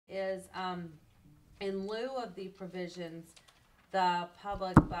In lieu of the provisions, the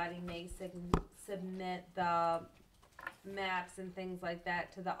public body may submit the maps and things like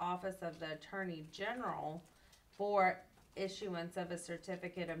that to the office of the Attorney General for issuance of a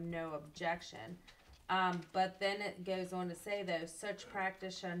certificate of no objection. But then it goes on to say, though, such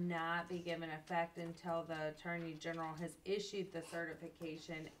practice shall not be given effect until the Attorney General has issued the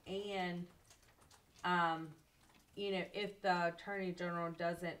certification and, if the Attorney General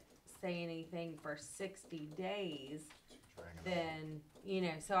doesn't say anything for 60 days, then,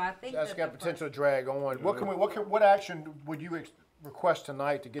 so I think That's that got the potential to drag on. What action would you request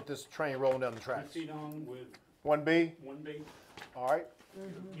tonight to get this train rolling down the tracks? Proceed on with 1B? 1B, All right.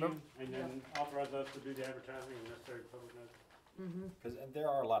 and then authorize us to do the advertising and necessary public notice. Because there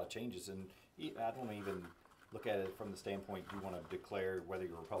are a lot of changes, and I don't even look at it from the standpoint you want to declare whether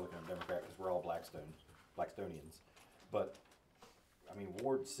you're Republican or Democrat, because we're all Blackstonians. But I mean,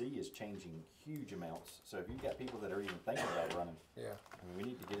 Ward C is changing huge amounts. So if you've got people that are even thinking about running, Yeah. I mean, we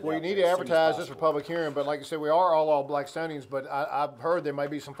need to get it Well, you out need there to as soon as advertise this for possible. public hearing, but like I said, we are all Blackstonians, but I've heard there may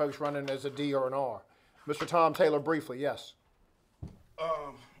be some folks running as a D or an R. Mr. Tom Taylor, briefly, yes.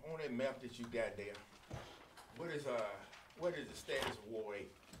 On that map that you got there, what is the status of Ward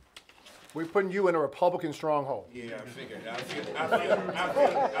 8? We're putting you in a Republican stronghold. Yeah, I figured. I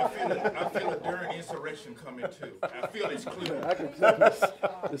feel a darn insurrection coming too. I feel it's clear. I can tell you,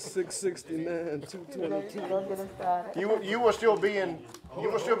 it's 669, 222. You will still be in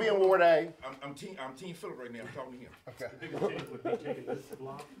Ward A. I'm Team Philip right now. I'm talking to him. Okay. The biggest change would be taking this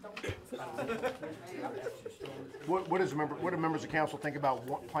block. What do members of council think about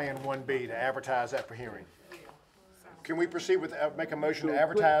Plan 1B to advertise that for hearing? Can we proceed with, make a motion to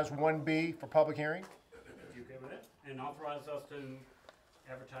advertise 1B for public hearing? You okay with that? And authorize us to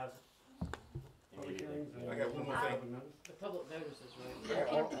advertise public hearings and. I got one more thing. public notice. The public notices, right?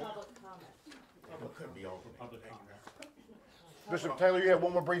 It couldn't be alternate. Public comment. Mr. Taylor, you have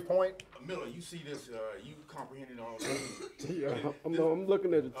one more brief point? Miller, you see this? You comprehended all this? Yeah, I'm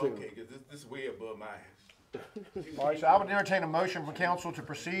looking at it too. Okay, because this is way above my head. All right, so I would entertain a motion from council to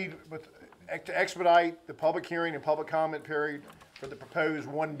proceed with, to expedite the public hearing and public comment period for the proposed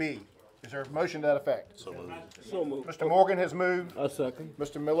 1B. Is there a motion to that effect? So moved. Mr. Morgan has moved. I second.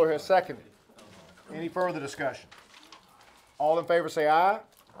 Mr. Miller has seconded. Any further discussion? All in favor say aye.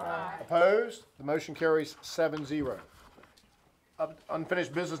 Aye. Opposed? The motion carries 7-0.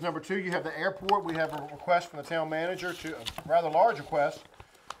 Unfinished business number 2, you have the airport. We have a request from the town manager to, a rather large request,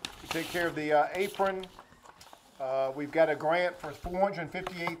 to take care of the apron. We've got a grant for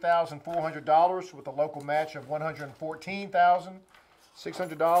 $458,400 with a local match of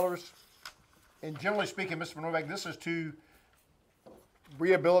 $114,600. And generally speaking, Mr. Van Norbeck, this is to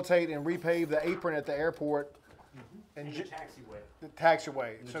rehabilitate and repave the apron at the airport And the taxiway. the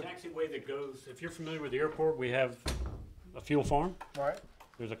taxiway. And the So, taxiway that goes, if you're familiar with the airport, we have a fuel farm. right?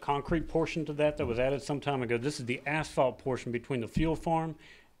 There's a concrete portion to that was added some time ago. This is the asphalt portion between the fuel farm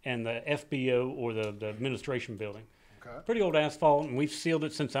and the FBO, or the administration building. Okay. Pretty old asphalt, and we've sealed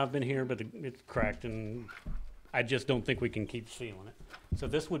it since I've been here, but it's cracked, and I just don't think we can keep sealing it. So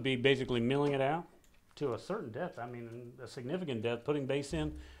this would be basically milling it out to a certain depth, I mean, a significant depth, putting base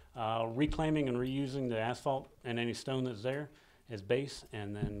in, reclaiming and reusing the asphalt and any stone that's there as base,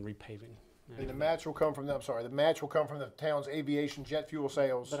 and then repaving. And the match will come from the town's aviation jet fuel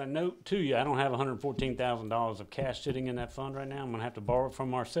sales. But I note to you, I don't have $114,000 of cash sitting in that fund right now. I'm gonna have to borrow it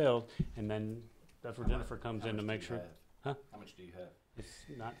from ourselves, and then that's where Jennifer comes in to make sure. Huh? How much do you have? It's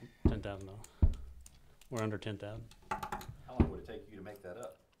not $10,000. We're under 10,000. How long would it take you to make that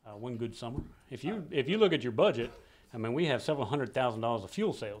up? One good summer. If you look at your budget, I mean, we have several $100,000 of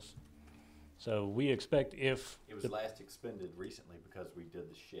fuel sales. So we expect if It was last expended recently because we did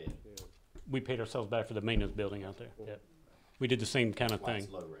the shed. we paid ourselves back for the maintenance building out there. Yep. We did the same kind of Line's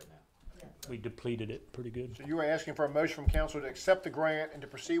thing. low right now. We depleted it pretty good. So you are asking for a motion from council to accept the grant and to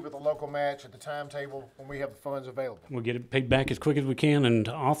proceed with the local match at the timetable when we have the funds available. We'll get it paid back as quick as we can and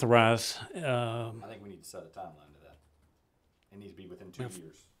authorize, I think we need to set a timeline to that. It needs to be within 2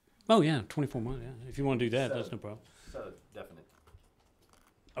 years. oh yeah, 24 months, yeah. If you want to do that, that's no problem. Set a definite.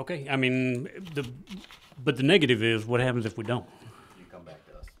 Okay, I mean, but the negative is what happens if we don't? You come back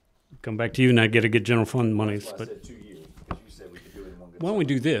to us. Come back to you and I get general fund monies, That's why I but said 2 years, because you said we could do it in one good why don't we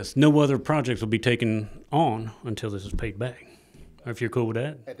summer. do this? No other projects will be taken on until this is paid back. Or if you're cool with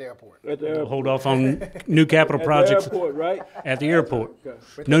that, At the airport. At the airport. hold off on new capital At projects the airport, right? at the airport.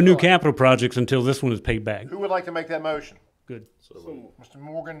 Okay. No new capital projects until this one is paid back. Who would like to make that motion? Good. Mr.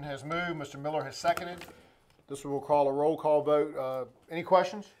 Morgan has moved, Mr. Miller has seconded. This will call a roll call vote. Any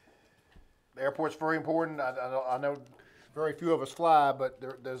questions? The airport's very important. I know very few of us fly, but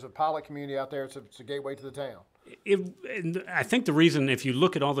there's a pilot community out there. It's a gateway to the town. And I think the reason, if you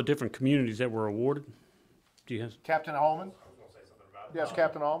look at all the different communities that were awarded, do you have? Captain Allman? I was gonna say something about it. Yes,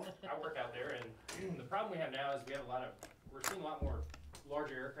 Captain Allman? I work out there, and the problem we have now is we're seeing a lot more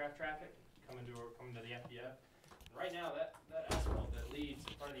larger aircraft traffic coming to the FBO. Right now, that asphalt that leads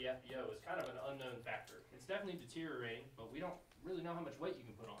in front of the FBO is kind of an unknown factor. It's definitely deteriorating, but we don't really know how much weight you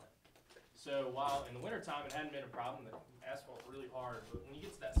can put on it. So while in the wintertime it hadn't been a problem, the asphalt's really hard, but when you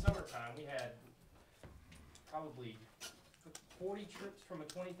get to that summertime, we had probably 40 trips from a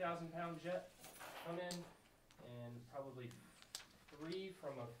 20,000-pound jet come in, and probably 3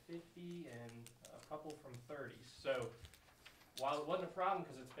 from a 50 and a couple from 30s. So while it wasn't a problem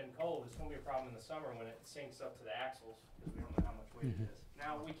because it's been cold, it's going to be a problem in the summer when it sinks up to the axles because we don't know how much weight it is.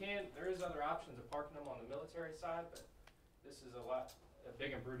 Now there is other options of parking them on the military side, but this is a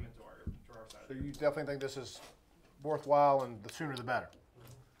big improvement to our side. So you definitely think this is worthwhile, and the sooner the better.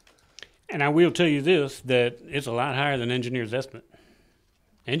 And I will tell you this, that it's a lot higher than engineer's estimate.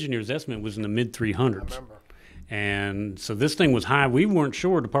 Engineer's estimate was in the mid I 300s. remember. And so this thing was high. We weren't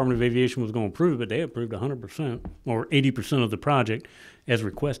sure Department of Aviation was going to approve it, but they approved 100% or 80% of the project as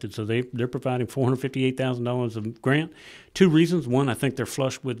requested. So they're providing $458,000 of grant. 2 reasons. One, I think they're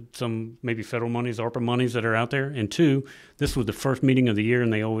flush with some maybe federal monies, ARPA monies that are out there. And 2, this was the first meeting of the year,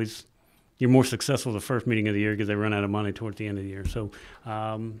 and you're more successful the first meeting of the year because they run out of money towards the end of the year. So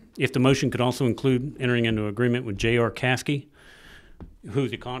if the motion could also include entering into agreement with J.R. Caskey,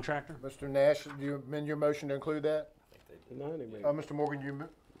 who's the contractor. Mr. Nash, do you amend your motion to include that? 90, man. Mr. Morgan,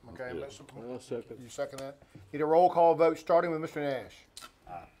 okay, I'll second. you second that? Need a roll call vote, starting with Mr. Nash.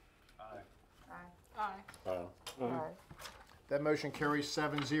 That motion carries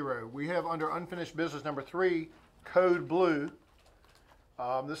 7-0. We have under unfinished business number 3, Code Blue.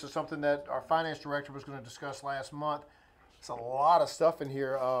 This is something that our finance director was going to discuss last month. It's a lot of stuff in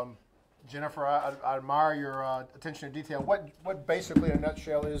here. Jennifer, I admire your attention to detail. What basically, in a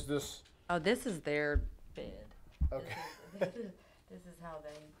nutshell, is this? Oh, this is their bid. Okay. This is how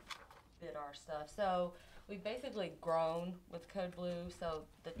they bid our stuff. So we've basically grown with Code Blue. So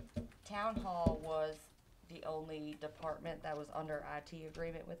the town hall was the only department that was under IT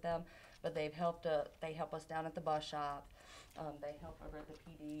agreement with them, but they help us down at the bus shop. They help over at the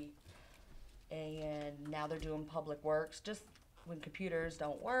PD, and now they're doing public works. Just when computers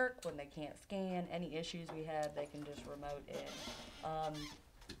don't work, when they can't scan, any issues we have, they can just remote in.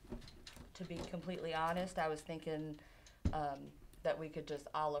 To be completely honest, I was thinking that we could just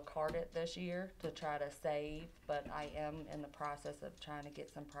a la carte it this year to try to save, but I am in the process of trying to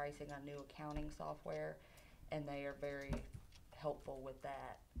get some pricing on new accounting software, and they are very helpful with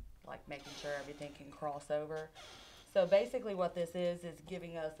that, like making sure everything can cross over. So basically what this is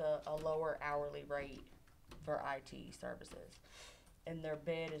giving us a lower hourly rate for IT services. And their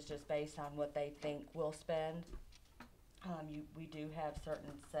bid is just based on what they think we'll spend. We do have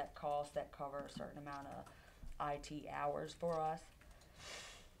certain set costs that cover a certain amount of IT hours for us.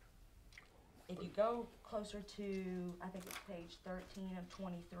 If you go closer to, I think it's page 13 of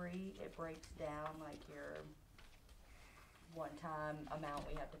 23, it breaks down like your one-time amount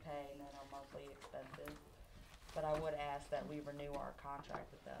we have to pay and then our monthly expenses. But I would ask that we renew our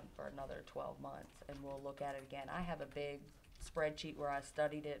contract with them for another 12 months, and we'll look at it again. I have a big spreadsheet where I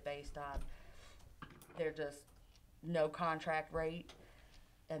studied it based on their just no contract rate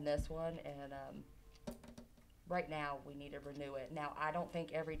and this one, and right now we need to renew it. Now, I don't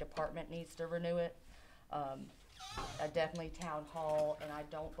think every department needs to renew it. Definitely town hall, and I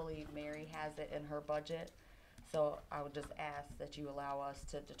don't believe Mary has it in her budget. So I would just ask that you allow us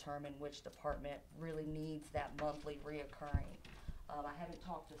to determine which department really needs that monthly reoccurring. I haven't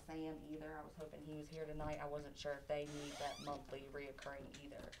talked to Sam either. I was hoping he was here tonight. I wasn't sure if they need that monthly reoccurring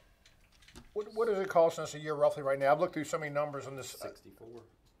either. What is it costing us a year roughly right now? I've looked through so many numbers on this. 64.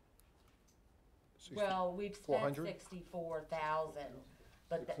 Well, we've spent 400? 64,000,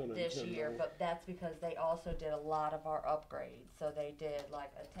 but this year, but that's because they also did a lot of our upgrades. So they did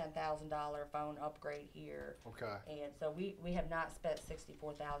like a $10,000 phone upgrade here. Okay. And so we have not spent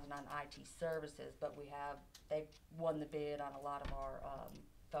 64,000 on IT services, but they've won the bid on a lot of our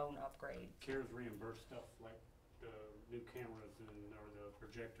phone upgrades. CARES reimbursed stuff like the new cameras or the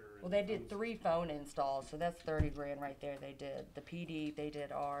projector. Well, they did 3 phone installs, so that's 30 grand right there. They did the PD, they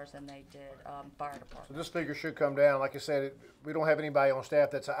did ours, and they did fire So department. this figure should come down. Like I said, we don't have anybody on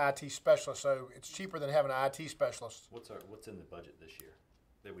staff that's an IT specialist, so it's cheaper than having an IT specialist. What's in the budget this year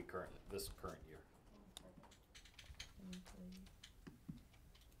that this current year?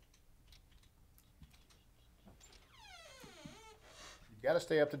 You got to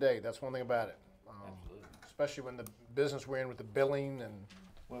stay up to date. That's one thing about it. Absolutely. Especially when the business we're in with the billing and,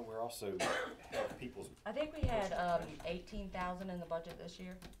 Well, we're also, have people's, I think we had, 18,000 in the budget this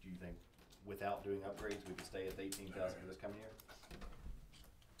year. do you think, without doing upgrades, we could stay at 18,000 for this coming year?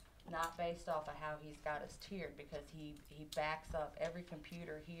 Not based off of how he's got us tiered, because he backs up every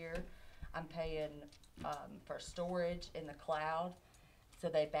computer here. I'm paying, for storage in the cloud. So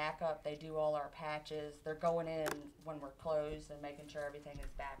they back up, they do all our patches. They're going in when we're closed and making sure everything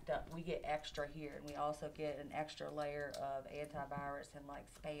is backed up. We get extra here, and we also get an extra layer of antivirus and like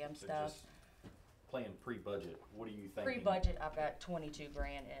spam So stuff. just playing pre-budget, what are you thinking? Pre-budget, I've got 22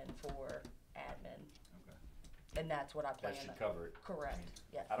 grand in for admin, Okay. and that's what I plan. That should cover it. Correct,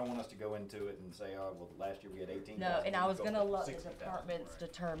 yes. I don't want us to go into it and say, oh, well, last year we had 18,000. No, and I was gonna let the 60,000. departments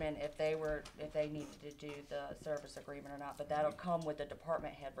determine if they needed to do the service agreement or not, but that'll come with the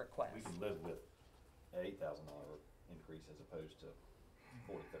department head request. We can live with an $8,000 increase as opposed to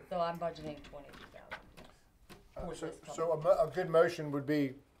 40, 30. So I'm budgeting 22,000, yes. For this so company. a good motion would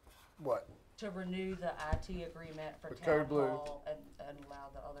be, what? To renew the IT agreement for With town Code Blue. hall and allow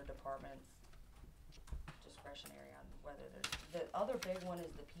the other departments discretionary on whether there's, the other big one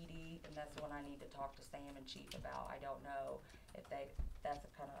is the PD, and that's the one I need to talk to Sam and Chief about. I don't know if that's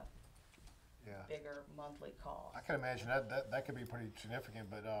a kind of Yeah. bigger monthly cost. I can imagine that could be pretty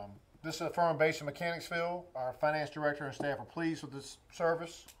significant, but, this is a firm based in Mechanicsville. Our finance director and staff are pleased with this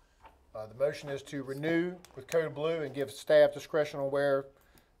service. The motion is to renew with Code Blue and give staff discretion on where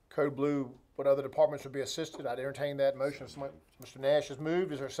Code Blue, what other departments would be assisted. I'd entertain that motion. Mr. Nash has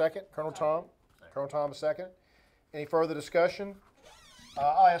moved. Is there a second? Colonel Tom? Colonel Tom, a second. Any further discussion?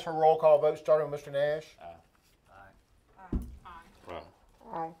 I'll ask for a roll call vote, starting with Mr. Nash.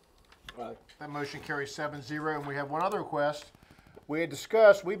 That motion carries 7-0, and we have one other request. We had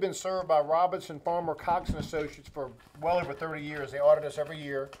discussed, we've been served by Robinson Farmer Cox and Associates for well over 30 years. They audit us every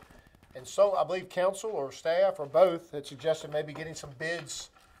year. And so I believe council or staff or both had suggested maybe getting some bids,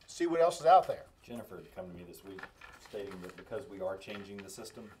 see what else is out there. Jennifer had come to me this week stating that because we are changing the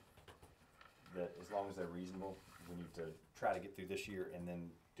system, that as long as they're reasonable, we need to try to get through this year and then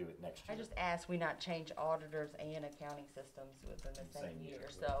do it next year. I just asked we not change auditors and accounting systems within the same year,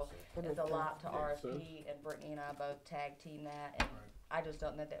 so it's a lot to RFP, and Brittany and I both tag team that, and I just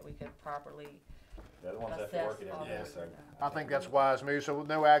don't know that we could properly The other ones have to assess work it all out, yeah, those. so I think that's a wise move, so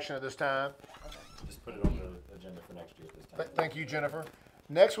no action at this time. just put it on the agenda for next year at this time. Thank you, Jennifer.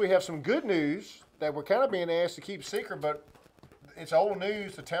 Next, we have some good news that we're kind of being asked to keep secret, but it's old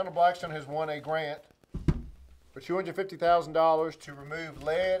news. The town of Blackstone has won a grant for $250,000 to remove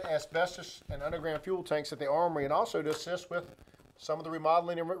lead, asbestos, and underground fuel tanks at the Armory, and also to assist with some of the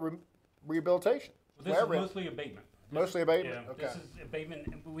remodeling and rehabilitation. Well, this is Wherever- mostly abatement. Mostly abatement? Yeah, Okay. this is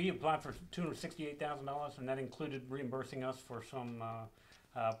abatement. We applied for $268,000, and that included reimbursing us for some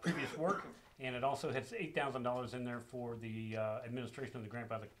previous work. And it also has $8,000 in there for the administration of the grant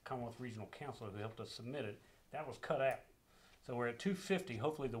by the Commonwealth Regional Council who helped us submit it. That was cut out. So we're at $250.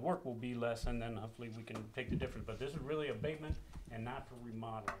 Hopefully the work will be less, and then hopefully we can take the difference. But this is really abatement and not for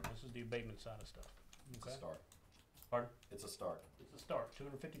remodeling. This is the abatement side of stuff. It's a Okay? start. Pardon? It's a start. It's a start,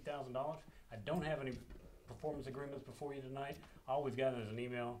 $250,000. I don't have any performance agreements before you tonight. All we've got is an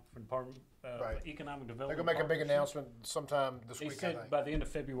email from Department Right. of Economic They're Development. gonna make a big Partnership. announcement sometime this They week, I said think. by the end of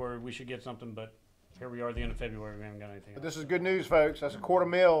February, we should get something, but here we are, the end of February, we haven't got anything. But this is good news, folks. That's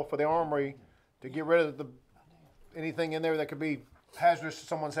 $250,000 for the Armory to get rid of anything in there that could be hazardous to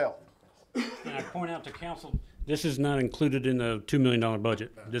someone's health. And I point out to council, this is not included in the $2 million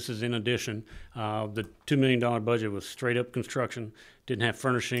budget. This is in addition. The $2 million budget was straight up construction, didn't have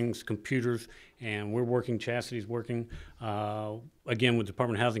furnishings, computers, and we're working, Chastity's working, again, with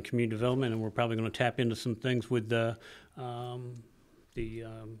Department of Housing and Community Development, and we're probably gonna tap into some things with the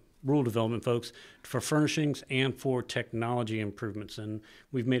rural development folks for furnishings and for technology improvements. And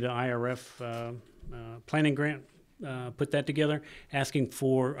we've made an IRF planning grant, put that together, asking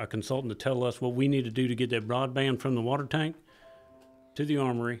for a consultant to tell us what we need to do to get that broadband from the water tank to the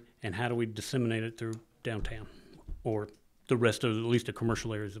Armory, and how do we disseminate it through downtown or the rest of at least the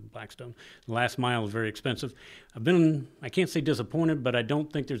commercial areas of Blackstone. The last mile is very expensive. I can't say disappointed, but I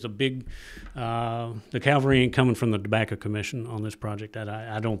don't think there's a big, the cavalry ain't coming from the Tobacco Commission on this project.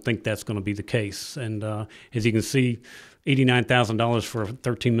 I don't think that's going to be the case. And as you can see, $89,000 for a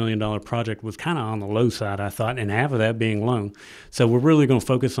 $13 million project was kind of on the low side, I thought, and half of that being loan. So we're really going to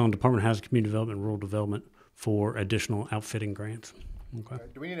focus on Department of Housing, Community Development, and Rural Development for additional outfitting grants. Okay.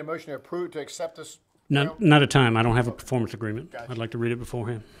 Do we need a motion to approve, to accept this? Not a time. I don't have a performance agreement. Gotcha. I'd like to read it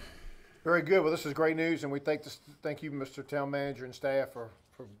beforehand. Very good. Well, this is great news, and we thank you, Mr. Town Manager and staff for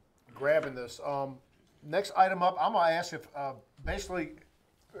grabbing this. Next item up, I'm gonna ask if, basically,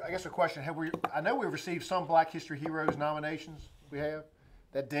 I guess a question, I know we've received some Black History Heroes nominations, we have.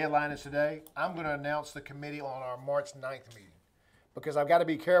 That deadline is today. I'm gonna announce the committee on our March 9th meeting. Because I've gotta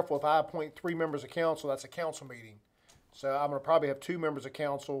be careful, if I appoint 3 members of council, that's a council meeting. So I'm gonna probably have 2 members of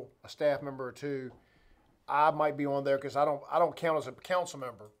council, a staff member or 2. I might be on there, cause I don't count as a council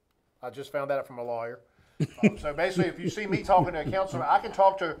member. I just found that out from a lawyer. So basically, if you see me talking to a council member, I can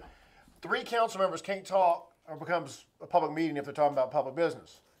talk to 3 council members can't talk or becomes a public meeting if they're talking about public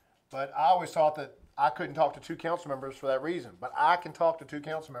business. But I always thought that I couldn't talk to 2 council members for that reason. But I can talk to 2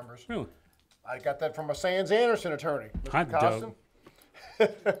 council members. Really? I got that from a Sands Anderson attorney, I Mr.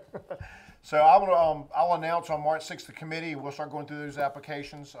 Costin. So I'll announce on March 6th the committee. We'll start going through those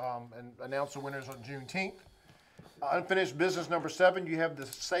applications and announce the winners on Juneteenth. Unfinished business number 7, you have the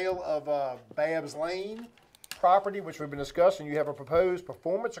sale of Babs Lane property, which we've been discussing. You have a proposed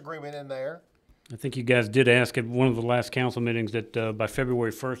performance agreement in there. I think you guys did ask at one of the last council meetings that by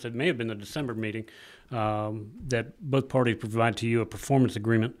February 1st, it may have been the December meeting, that both parties provide to you a performance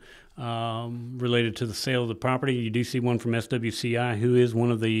agreement related to the sale of the property. You do see one from SWCI, who is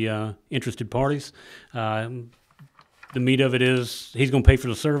one of the interested parties. The meat of it is he's going to pay for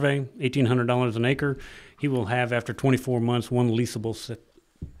the survey, $1,800 an acre. He will have, after 24 months, one leasable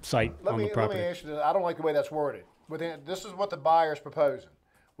site on the property. Let me ask you this. I don't like the way that's worded. This is what the buyer's proposing.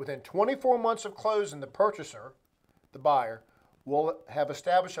 Within 24 months of closing, the purchaser, the buyer, will have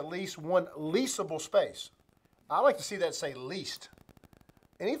established at least one leasable space. I like to see that say leased.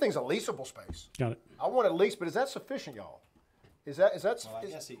 Anything's a leasable space. Got it. I want it leased, but is that sufficient, y'all? Well, I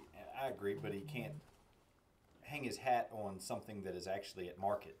guess I agree, but he can't hang his hat on something that is actually at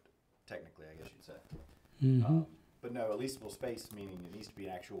market, technically, I guess you'd say. But no, a leasable space, meaning it needs to be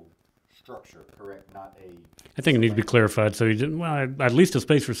an actual structure, correct? Not a. I think it needs to be clarified. So he didn't. Well, at least a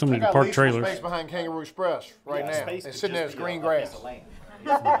space for somebody to park trailers. Space behind Kangaroo Express right now. It's sitting there as green grass.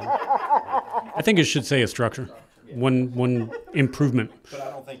 I think it should say a structure. Yeah. One improvement. But I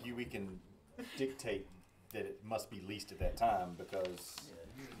don't think we can dictate that it must be leased at that time because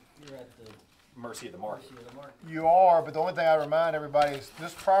You're at the mercy of the market. mercy of the market. You are, but the only thing I remind everybody is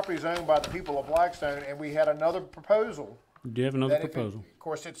this property is owned by the people of Blackstone, and we had another proposal. Do you have another that if it- proposal? Of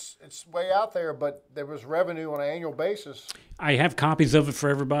course, it's way out there, but there was revenue on an annual basis. I have copies of it for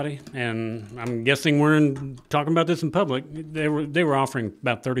everybody, and I'm guessing we're talking about this in public. They were offering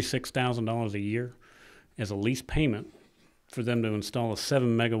about $36,000 a year as a lease payment for them to install a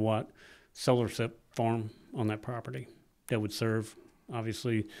 7-megawatt solar set farm on that property that would serve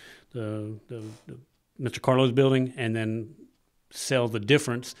obviously the Mr. Carlo's building, and then sell the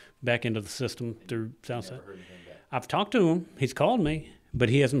difference back into the system through Southside. I've talked to him. He's called me, but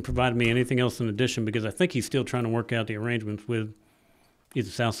he hasn't provided me anything else in addition because I think he's still trying to work out the arrangements with either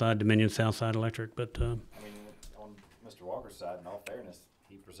Southside, Dominion, Southside Electric. But I mean, on Mr. Walker's side, in all fairness,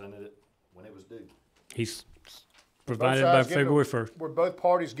 he presented it when it was due. he's Both provided by sides given- February 1st. Were both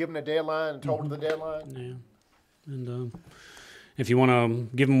parties given a deadline and told the deadline? Yeah. And if you want to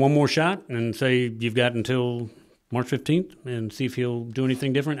give him one more shot and say you've got until March 15th and see if he'll do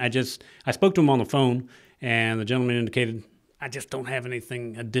anything different. I spoke to him on the phone, and the gentleman indicated, I just don't have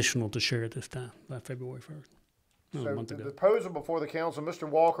anything additional to share at this time by February 1st. A So month the ago. proposal before the council, Mr.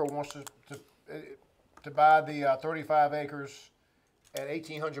 Walker wants to buy the 35 acres at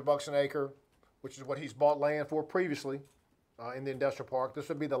 $1,800 an acre, which is what he's bought land for previously in the industrial park. This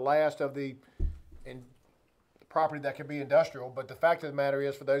would be the last of the property that could be industrial. But the fact of the matter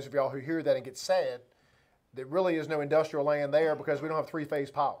is, for those of y'all who hear that and get sad, there really is no industrial land there because we don't have three-phase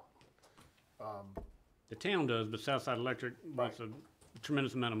power. The town does, but Southside Electric wants a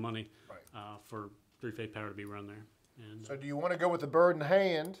tremendous amount of money for three-phase power to be run there. And So do you want to go with the bird in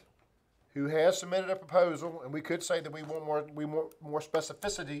hand, who has submitted a proposal, and we could say that we want more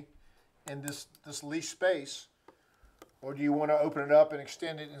specificity in this lease space, or do you want to open it up and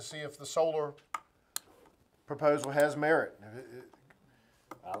extend it and see if the solar proposal has merit?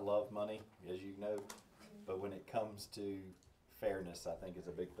 I love money, as you know, but when it comes to fairness, I think is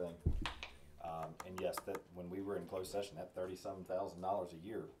a big thing. And yes, that when we were in closed session, that $30-some thousand a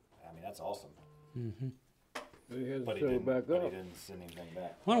year, I mean, that's awesome. He has But to he show didn't, back but he up. didn't send anything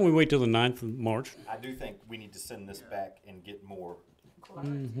back. why don't we wait till the 9th of March? I do think we need to send this back and get more.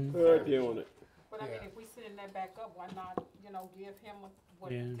 Clarity on it. But I mean, if we send that back up, why not, give him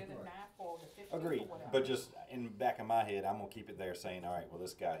what, Yeah. 10 and 9 for the 15 or Agreed, whatever? but just in the back of my head, I'm gonna keep it there saying, all right, well,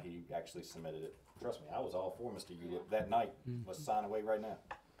 this guy, he actually submitted it. Trust me, I was all for Mr. Hewlett that night. Let's sign away right now.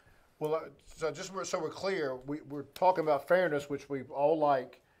 Well, so we're clear, we're talking about fairness, which we all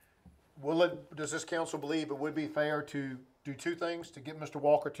like. Does this council believe it would be fair to do two things? To get Mr.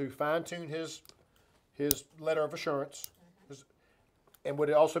 Walker to fine tune his letter of assurance, And would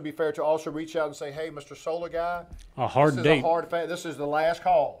it also be fair to also reach out and say, hey, Mr. Solar Guy, A hard this is date, a hard this is the last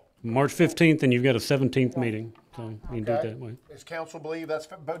call. March 15th, and you've got a 17th meeting, so you can do it Okay. that way. Does council believe that's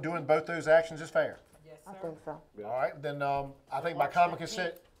doing both those actions is fair? Yes, I sir. think so. All right, then I think by common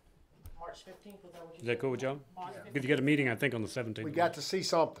consent, March 15th, was that what you Is that cool with y'all? March Because you got a meeting, I think, on the 17th. we got to see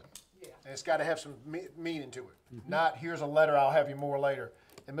something. Yeah. And it's got to have some meaning to it. Not here's a letter, I'll have you more later.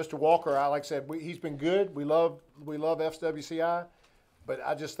 And Mr. Walker, like I said, he's been good. We love FWCI, but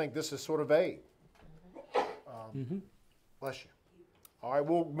I just think this is sort of vague. Bless you. All right,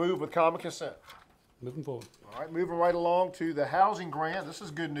 we'll move with common consent. Moving forward. All right, moving right along to the housing grant. This is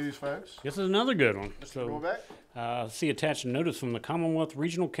good news, folks. This is another good one. Mr. So, Norbeck? see attached a notice from the Commonwealth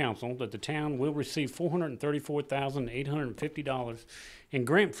Regional Council that the town will receive $434,850 in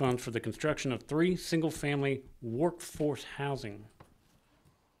grant funds for the construction of 3 single-family workforce housing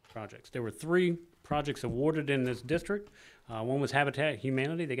projects. There were 3 projects awarded in this district. One was Habitat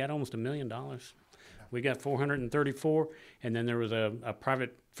Humanity. They got almost $1 million. We got 434, and then there was a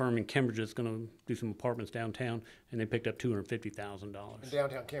private firm in Cambridge that's going to do some apartments downtown, and they picked up $250,000. In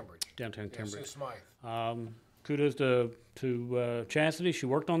downtown Cambridge. Downtown Yeah, Cambridge. Sis Smythe. Kudos to Chastity. She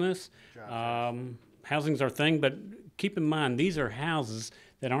worked on this. Housing's our thing, but keep in mind, these are houses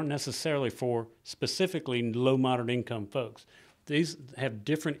that aren't necessarily for specifically low, moderate income folks. These have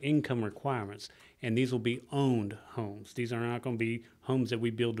different income requirements, and these will be owned homes. These are not going to be homes that we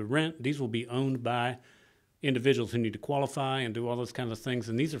build to rent. These will be owned by individuals who need to qualify and do all those kinds of things.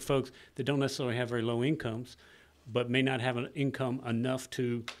 And these are folks that don't necessarily have very low incomes, but may not have an income enough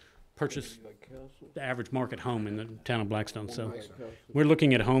to purchase the average market home in the town of Blackstone. So we're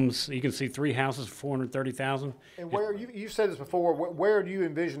looking at homes. You can see 3 houses for 430,000. And where, you've said this before, where do you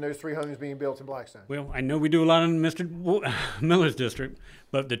envision those 3 homes being built in Blackstone? Well, I know we do a lot in Mr. Miller's district,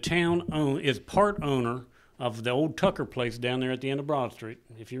 but the town is part owner of the old Tucker place down there at the end of Broad Street.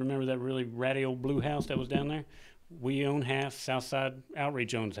 If you remember that really ratty old blue house that was down there, we own half, Southside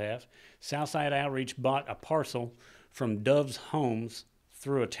Outreach owns half. Southside Outreach bought a parcel from Dove's Homes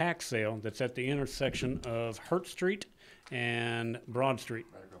through a tax sale that's at the intersection of Hurt Street and Broad Street.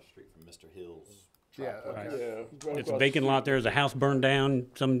 Right across the street from Mr. Hill's. Yeah, okay. Yeah. It's a vacant lot there. There's a house burned down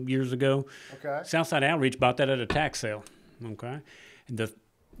some years ago. Okay. Southside Outreach bought that at a tax sale. Okay, and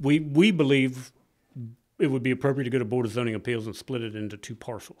we believe it would be appropriate to go to Board of Zoning Appeals and split it into 2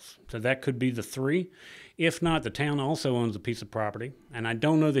 parcels. So that could be the 3. If not, the town also owns a piece of property, and I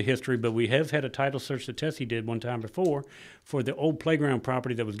don't know the history, but we have had a title search that Tessie did one time before for the old playground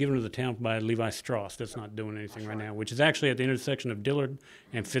property that was given to the town by Levi Strauss. That's not doing anything right now, which is actually at the intersection of Dillard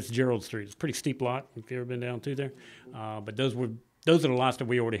and Fitzgerald Street. It's a pretty steep lot if you've ever been down through there. But those are the lots that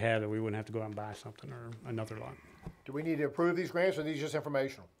we already have that we wouldn't have to go out and buy something or another lot. Do we need to approve these grants, or are these just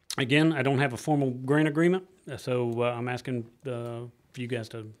informational? Again, I don't have a formal grant agreement, so I'm asking for you guys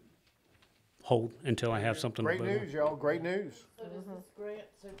to hold until I have something. Great available. news, y'all, great news. So does this grant,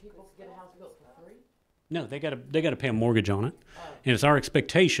 so people can get a house built for free? No, they gotta pay a mortgage on it, and it's our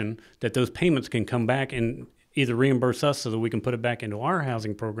expectation that those payments can come back and either reimburse us so that we can put it back into our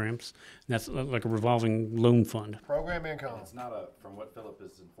housing programs. That's like a revolving loan fund. Program income. It's not from what Philip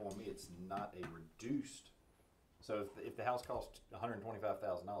has informed me, it's not a reduced. So if the house costs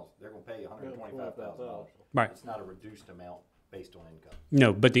 $125,000, they're gonna pay $125,000. Right. It's not a reduced amount based on income.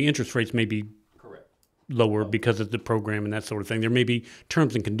 No, but the interest rates may be Correct. lower because of the program and that sort of thing. There may be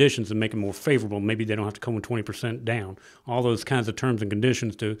terms and conditions that make it more favorable. Maybe they don't have to come with 20% down. All those kinds of terms and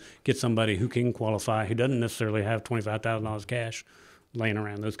conditions to get somebody who can qualify, who doesn't necessarily have $25,000 cash laying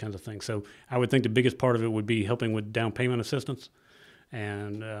around, those kinds of things. So I would think the biggest part of it would be helping with down payment assistance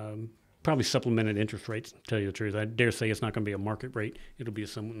and probably supplemented interest rates, to tell you the truth. I dare say it's not going to be a market rate. It'll be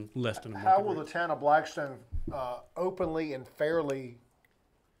something less than a market How will rate. the town of Blackstone openly and fairly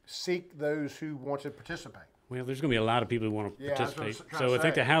seek those who want to participate? Well, there's going to be a lot of people who want to Yeah, that's what I was participate. trying So to I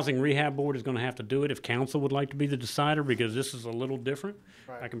think say. the Housing Rehab Board is going to have to do it if council would like to be the decider, because this is a little different.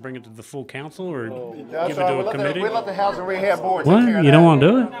 I can bring it to the full council or That's give it right, to we'll a committee. let the Housing Rehab Board take care What? of You don't that. want to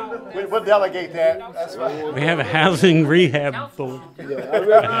do it? We'll delegate that, that's fine. We have a Housing Rehab Board. I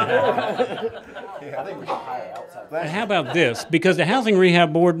think we should hire outside. But how about this? Because the Housing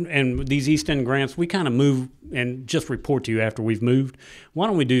Rehab Board and these East End grants, we kind of move and just report to you after we've moved. Why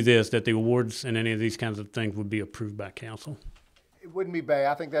don't we do this, that the awards and any of these kinds of things would be approved by council? It wouldn't be bad,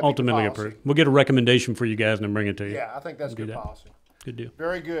 I think that'd be Ultimately policy. approved. We'll get a recommendation for you guys and then bring it to you. Yeah, I think that's Do good that. policy. Good deal.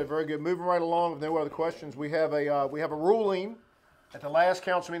 Very good, very good. Moving right along, with no other questions, we have a ruling. At the last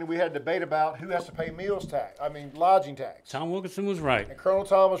council meeting, we had a debate about who has to pay lodging tax. Tom Wilkinson was right. And Colonel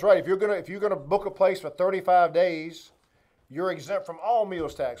Tom was right. If you're gonna book a place for 35 days, you're exempt from all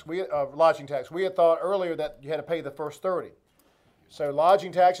meals tax, lodging tax. We had thought earlier that you had to pay the first 30. So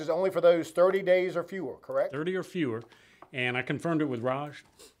lodging tax is only for those 30 days or fewer, correct? 30 or fewer. And I confirmed it with Raj.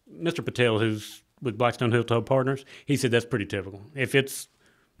 Mr. Patel, who's with Blackstone Hotel Partners, he said that's pretty typical. If it's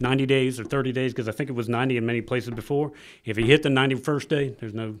 90 days or 30 days, because I think it was 90 in many places before, if he hit the 91st day,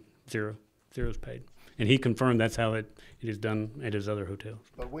 there's no zeros paid. And he confirmed that's how it is done at his other hotels.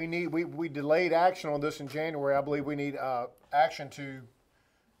 But we delayed action on this in January. I believe we need action to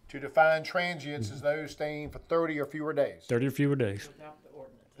define transients as those staying for 30 or fewer days. 30 or fewer days. Adopt the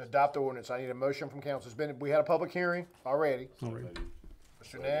ordinance. Adopt the ordinance. I need a motion from council. We had a public hearing already. All right.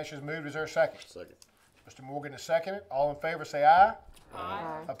 Mr. Nash has moved. Is there a second? Second. Mr. Morgan has seconded. All in favor say aye.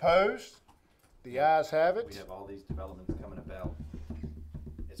 Aye. Opposed? The ayes have We it. have all these developments coming about.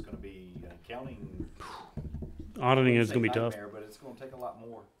 It's gonna be an accounting. Auditing is say going to be tough. nightmare, but it's gonna take a lot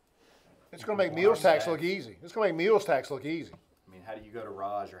more. It's going to make meals tax look easy. It's going to make meals tax look easy. I mean, how do you go to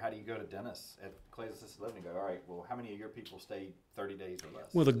Raj or how do you go to Dennis at Clay's Assisted Living and go, all right, well, how many of your people stayed 30 days or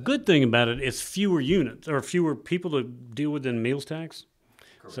less? Well, the good thing about it is fewer units or fewer people to deal with in meals tax.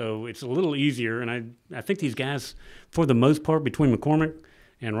 Correct. So it's a little easier. And I think these guys, for the most part, between McCormick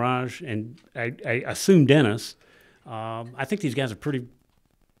and Raj and I assume Dennis, I think these guys are pretty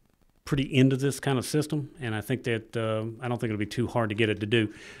into this kind of system, and I think that I don't think it'll be too hard to get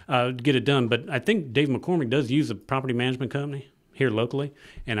it done. But I think Dave McCormick does use a property management company here locally,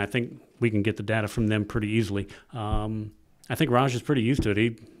 and I think we can get the data from them pretty easily. I think Raj is pretty used to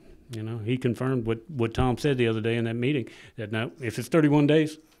it. He confirmed what Tom said the other day in that meeting that no, if it's 31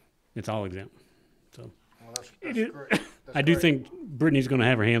 days, it's all exempt. So Well, that's It- great. That's I do great. think Brittany's going to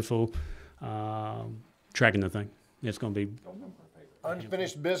have her hands full tracking the thing. It's going to be.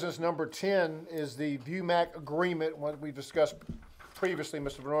 Unfinished business number 10 is the ViewMac agreement, what we discussed previously,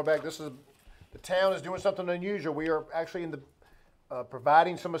 Mr. Norbeck. The town is doing something unusual. We are actually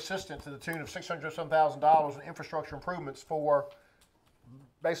providing some assistance to the tune of $600,000 in infrastructure improvements for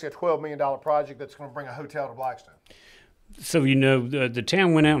basically a $12 million project that's going to bring a hotel to Blackstone. So the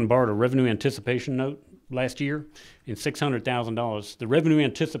town went out and borrowed a revenue anticipation note last year in $600,000. The revenue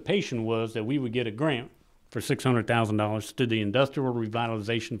anticipation was that we would get a grant for $600,000 to the Industrial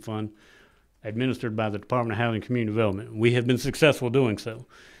Revitalization Fund administered by the Department of Housing and Community Development. We have been successful doing so.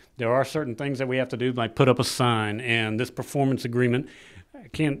 There are certain things that we have to do, like put up a sign, and this performance agreement,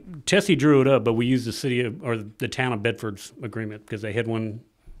 Tessie drew it up, but we used the town of Bedford's agreement because they had one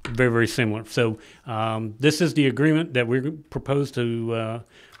very, very similar. So this is the agreement that we propose to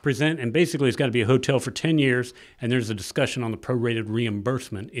present, and basically it's got to be a hotel for 10 years, and there's a discussion on the prorated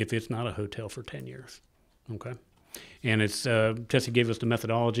reimbursement if it's not a hotel for 10 years. Okay. And it's Tessie gave us the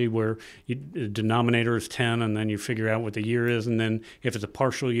methodology where the denominator is 10, and then you figure out what the year is, and then if it's a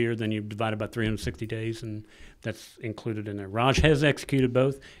partial year, then you divide it by 360 days, and that's included in there. Raj has executed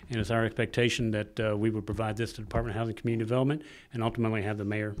both, and it's our expectation that we would provide this to the Department of Housing and Community Development, and ultimately have the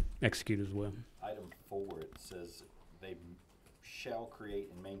mayor execute as well. Item 4, it says they shall create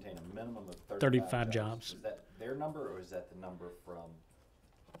and maintain a minimum of 35 jobs. Is that their number or is that the number from?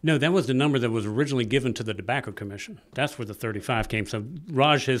 No, that was the number that was originally given to the Tobacco Commission. That's where the 35 came. So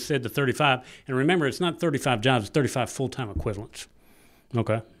Raj has said the 35, and remember, it's not 35 jobs, it's 35 full-time equivalents.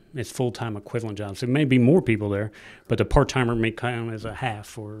 Okay? It's full-time equivalent jobs. So it may be more people there, but the part-timer may count as a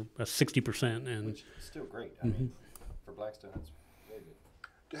half or a 60%. And Which is still great. I mean, for Blackstone, it's very good.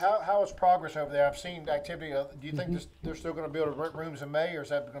 How is progress over there? I've seen activity. Do you think they're still going to be able to rent rooms in May, or is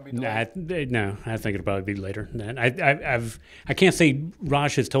that going to be delayed? no, I think it'll probably be later. I can't say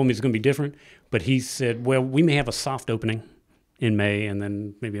Raj has told me it's going to be different, but he said, well, we may have a soft opening in May and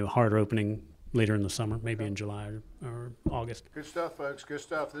then maybe a harder opening later in the summer, maybe in July or August. Good stuff, folks. Good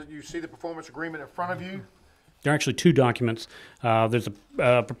stuff. You see the performance agreement in front of you. There are actually two documents. There's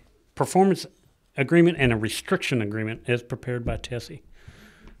a performance agreement and a restriction agreement as prepared by Tessie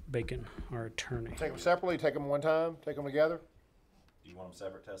Bacon, our attorney. Take them separately. Take them one time. Take them together. Do you want them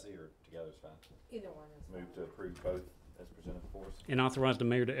separate, Tessie, or together is fine? Either one is. Move to approve both as presented before us. And authorize the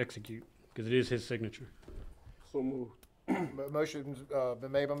mayor to execute, because it is his signature. So moved. Motion's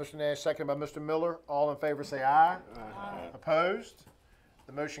been made by Mr. Nash, seconded by Mr. Miller. All in favor say aye. Aye. Opposed?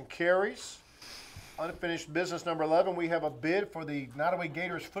 The motion carries. Unfinished business number 11, we have a bid for the Nottaway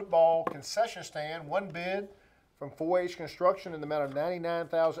Gators football concession stand. One bid from 4H Construction in the amount of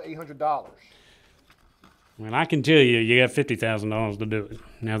 $99,800. Well, I can tell you, you got $50,000 to do it.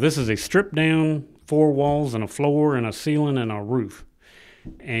 Now, this is a stripped down 4 walls and a floor and a ceiling and a roof.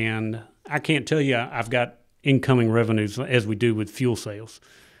 And I can't tell you I've got incoming revenues as we do with fuel sales.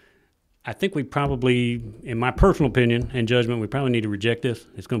 I think we probably, in my personal opinion and judgment, we probably need to reject this.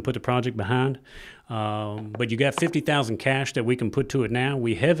 It's going to put the project behind. But you got 50,000 cash that we can put to it now.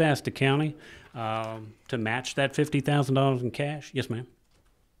 We have asked the county to match that $50,000 in cash. Yes, ma'am.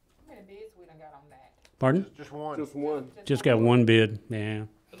 How many bids we done got on that? Pardon? Just one. Just one. Just got one bid. Yeah.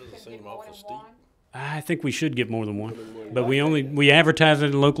 Get more than one? I think we should get more than one. But we advertise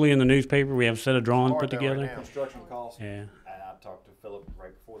it locally in the newspaper. We have a set of drawings put Hard though right together. now. Construction costs. Yeah. And I talked to Philip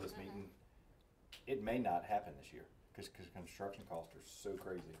right before this meeting. It may not happen this year because construction costs are so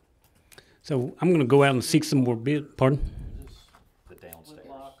crazy. So I'm going to go out and seek some more bid. Pardon? The downstairs.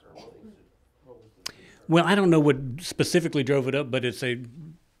 Well, I don't know what specifically drove it up, but it's a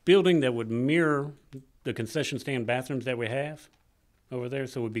building that would mirror the concession stand bathrooms that we have over there.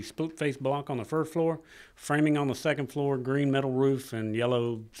 So it would be split face block on the first floor, framing on the second floor, green metal roof, and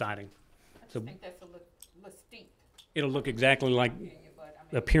yellow siding. I So think that's a little steep. it'll look exactly like But I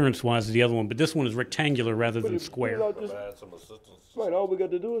mean, appearance-wise the other one, but this one is rectangular rather than square. Right, all we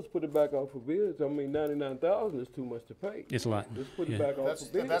got to do is put it back out for bids. I mean, 99,000 is too much to pay. It's a lot. Just put Yeah. it back out That's,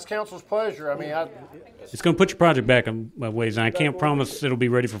 for bids. if that's council's pleasure. I mean, It's going to put your project back a ways, and I can't promise it'll be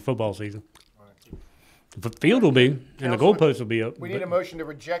ready for football season. The field will be, and the Councilman, goalposts will be up. we need a but- motion to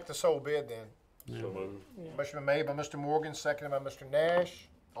reject the sole bid then. Motion been made by Mr. Morgan, seconded by Mr. Nash.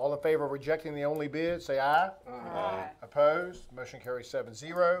 All in favor of rejecting the only bid, say aye. Aye. Opposed? Motion carries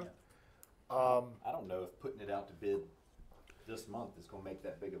 7-0. I don't know if putting it out to bid this month is gonna make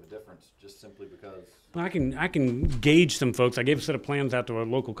that big of a difference, just simply because. Well, I can gauge some folks. I gave a set of plans out to a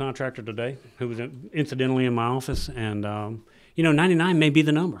local contractor today, who was incidentally in my office, and 99 may be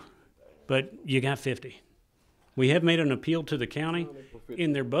the number, but you got 50. We have made an appeal to the county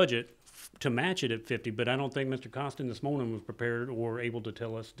in their budget to match it at 50, but I don't think Mr. Costin this morning was prepared or able to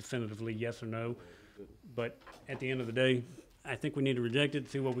tell us definitively yes or no. But at the end of the day, I think we need to reject it,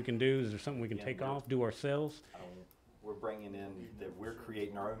 see what we can do. Is there something we can take off, do ourselves? We're bringing in, that we're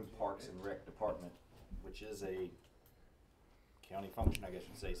creating our own Parks and Rec department, which is a county function, I guess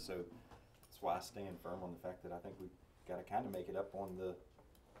you'd say, so that's why I stand firm on the fact that I think we've gotta kinda make it up on the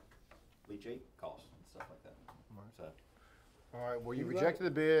leachate costs and stuff like that. So, All right, well, you rejected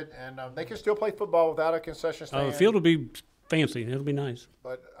the bid, and they can still play football without a concession stand. The field will be fancy. It'll be nice.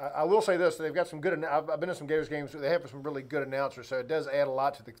 But I will say this: they've got some good. I've been to some Gators games. They have some really good announcers, so it does add a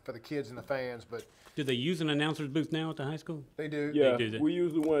lot to for the kids and the fans. But Do they use an announcer's booth now at the high school? they do. Yeah, do that. we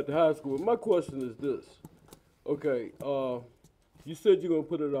use the one at the high school. My question is this. Okay, you said you're gonna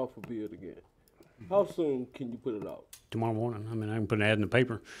put it out for bid again. How soon can you put it out? Tomorrow morning. I mean, I can put an ad in the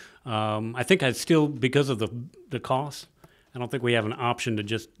paper. I think I still, because of the cost, I don't think we have an option to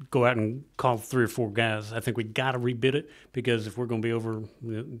just go out and call 3 or 4 guys. I think we got to rebid it, because if we're going to be over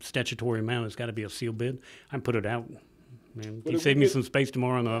the statutory amount, it's got to be a sealed bid. I can put it out. Man, But you if save we me get- some space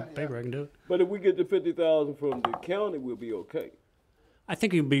tomorrow on the paper, I can do it. But if we get the 50,000 from the county, we'll be okay. I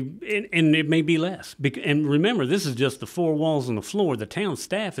think it'll be, and it may be less. And remember, this is just the 4 walls and the floor. The town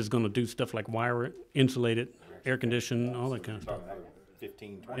staff is going to do stuff like wire it, insulate it, air condition, all that kind of stuff. talking about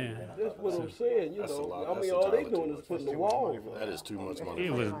 15, 20 Yeah. grand. That's what I'm saying, you know. I mean, all they doing is putting the walls. That is too much money.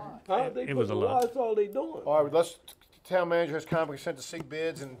 It was, Huh? They it was put a the lot. walls, that's all they doing. All right, let's. Town manager has kindly sent to seek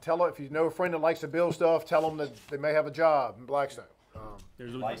bids, and tell her if you know a friend that likes to build stuff, tell them that they may have a job in Blackstone.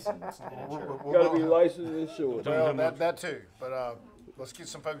 There's License and insurance. Gotta be licensed and insured. Well, that too, but let's get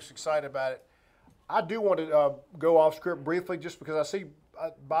some folks excited about it. I do want to go off script briefly, just because I see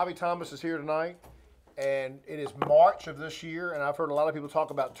Bobby Thomas is here tonight, and it is March of this year, and I've heard a lot of people talk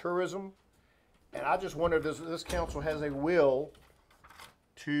about tourism, and I just wonder if this council has a will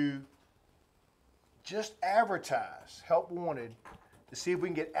to just advertise, help wanted, to see if we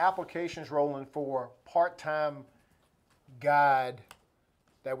can get applications rolling for part-time guide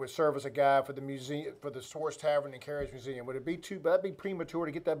that would serve as a guide for the museum, for the Swords Tavern and Carriage Museum. Would that be premature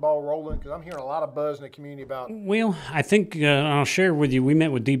to get that ball rolling? Because I'm hearing a lot of buzz in the community about. Well, I think I'll share with you. We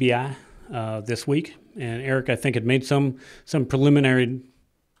met with DBI this week, and Eric, I think, had made some preliminary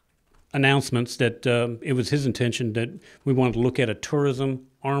announcements that it was his intention that we wanted to look at a tourism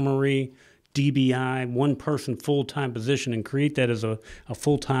armory, DBI, one-person full-time position, and create that as a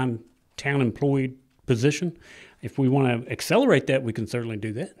full-time town-employed position. If we want to accelerate that, we can certainly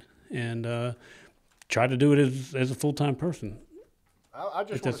do that, and try to do it as a full-time person. I just want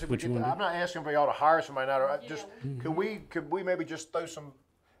to that's see if what we you get, wanna I'm not asking for y'all to hire somebody now. I just could we maybe just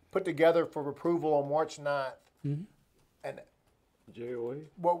put together for approval on March 9th, and JOA?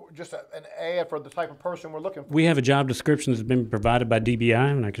 well, just an ad for the type of person we're looking for. We have a job description that's been provided by DBI,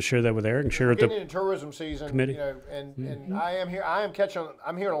 and I can share that with Eric and share it Getting the. into tourism season, committee. you know, and I'm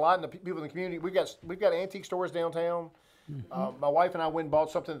hearing a lot in the people in the community. We've got antique stores downtown My wife and I went and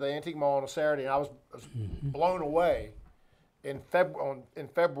bought something at the Antique Mall on a Saturday, and I was blown away in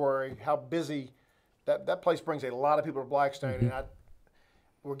February how busy that place brings a lot of people to Blackstone, and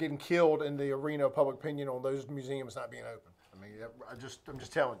we're getting killed in the arena of public opinion on those museums not being open. I mean, I'm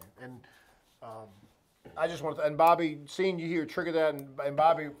just telling you. And I just want to, and Bobby, seeing you here triggered that, and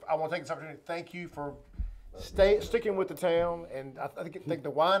Bobby, I want to take this opportunity to thank you for sticking with the town, and I think the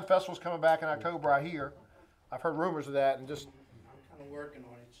wine festival's coming back in October. I hear, I've heard rumors of that, and just I'm kind of working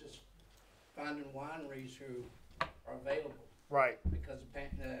on it. It's just finding wineries who are available right. because the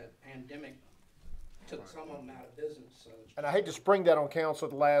pandemic took some of them out of business. So And I hate to spring that on council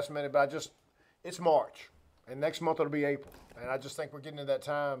at the last minute, but it's March, and next month it'll be April, and I just think we're getting to that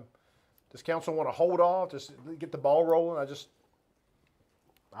time. Does council want to hold off, just get the ball rolling?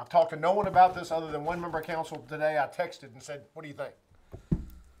 I've talked to no one about this other than one member of council today. I texted and said, "What do you think?"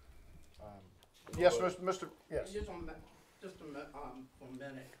 Yes, Mr. Yes. just for a minute.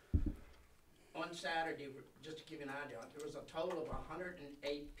 On Saturday, just to give you an idea, there was a total of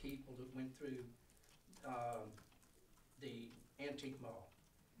 108 people that went through the Antique Mall.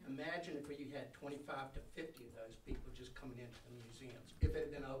 Imagine if you had 25 to 50 of those people just coming into the museums, if it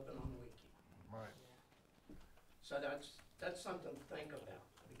had been open on the weekend. Right. So that's something to think about,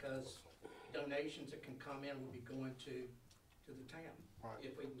 because donations that can come in will be going to the town, Right.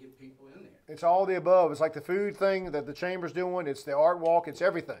 if we can get people in there. It's all the above. It's like the food thing that the chamber's doing. It's the art walk. It's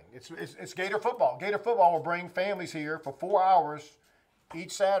everything. It's Gator football. Gator football will bring families here for 4 hours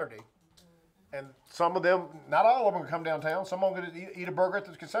each Saturday. And some of them, not all of them, will come downtown. Some of them going to eat a burger at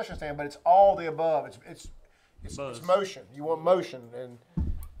the concession stand. But it's all the above. It's motion. You want motion, and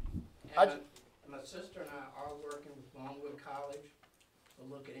My sister and I are working with Longwood College to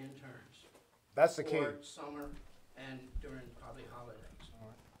look at interns. that's the key. For summer and during probably holidays.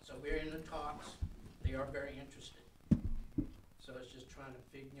 So we're in the talks. They are very interested. So it's just trying to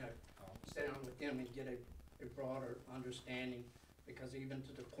sit down with them and get a broader understanding, because even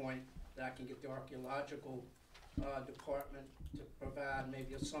to the point that I can get the archaeological department to provide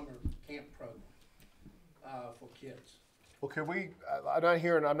maybe a summer camp program for kids. Well, could we?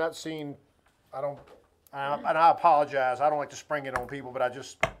 I'm not seeing. And I apologize. I don't like to spring it on people, but I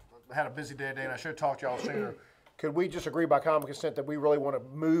just had a busy day today, and I should have talked to y'all sooner. Could we just agree by common consent that we really want to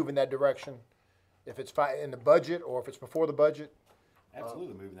move in that direction, if it's in the budget or if it's before the budget?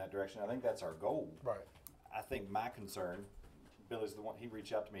 Absolutely move in that direction. I think that's our goal. Right. I think my concern, Billy's the one, he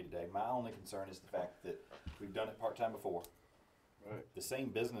reached out to me today. My only concern is the fact that we've done it part-time before. Right. The same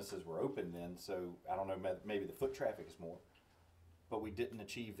businesses were open then, so I don't know, maybe the foot traffic is more. But we didn't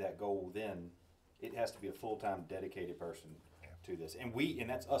achieve that goal then. It has to be a full-time dedicated person to this. And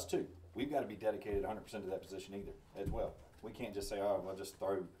that's us too. We've got to be dedicated 100% to that position either, as well. We can't just say, oh, we'll just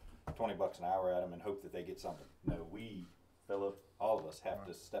throw $20 an hour at them and hope that they get something. No, we, Philip, all of us have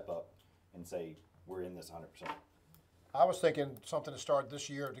to step up and say, we're in this 100%. I was thinking something to start this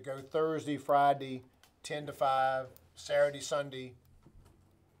year, to go Thursday, Friday, 10 to 5, Saturday, Sunday,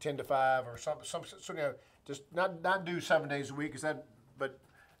 10 to 5, or some just not do 7 days a week, but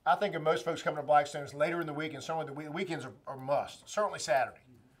I think of most folks coming to Blackstone is later in the week, and certainly the weekends are must. Certainly Saturday.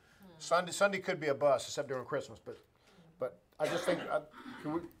 Sunday could be a bust, except during Christmas. But I just think,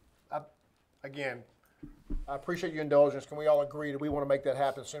 again, I appreciate your indulgence. Can we all agree that we want to make that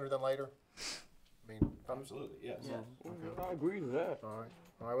happen sooner than later? I mean, absolutely, yes. Yeah. I agree to that. All right.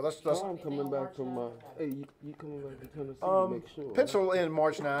 Well, let's. I'm coming back from. Hey, you coming back to Tennessee to make sure? Pencil in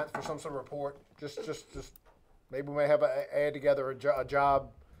March 9th for some sort of report. Just maybe we may have add together a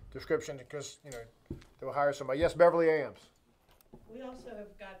job description, because they'll hire somebody. Yes, Beverly Ames. We also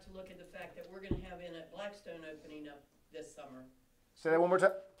have got to look at the fact that we're going to have Inn at Blackstone opening up this summer. Say that one more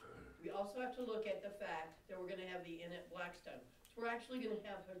time. We also have to look at the fact that we're going to have the Inn at Blackstone. So we're actually going to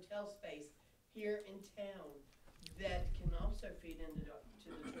have hotel space here in town that can also feed into the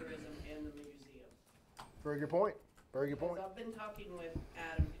tourism and the museum. Very good point. Very good point. Because I've been talking with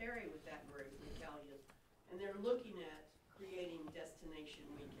Adam Perry with that group, McCallion, and they're looking at creating destination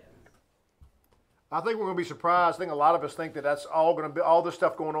weekends. I think we're going to be surprised. I think a lot of us think that that's all going to be, all this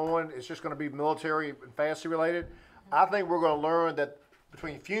stuff going on, it's just going to be military and fantasy related. I think we're going to learn that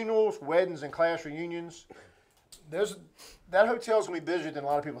between funerals, weddings, and class reunions, that hotel's going to be busier than a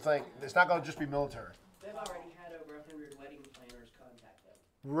lot of people think. It's not going to just be military. They've already had over 100 wedding planners contact them.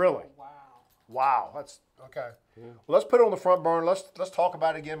 Really? Wow. That's okay. Yeah. Well, let's put it on the front burner. Let's talk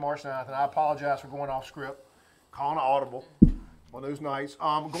about it again March 9th. And I apologize for going off script, calling an audible on those nights.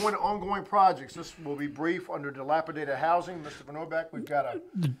 Going to ongoing projects. This will be brief under dilapidated housing. Mr. Van Orbeck, we've got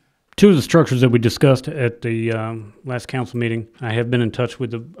Two of the structures that we discussed at the last council meeting, I have been in touch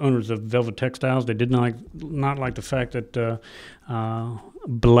with the owners of Velvet Textiles. They did not like the fact that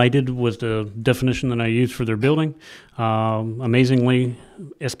blighted was the definition that I used for their building. Amazingly,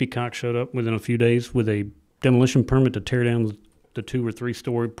 SB Cox showed up within a few days with a demolition permit to tear down the 2 or 3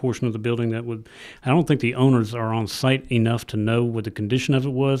 story portion of the building that would, I don't think the owners are on site enough to know what the condition of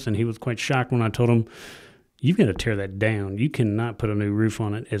it was, and he was quite shocked when I told him, you've got to tear that down. You cannot put a new roof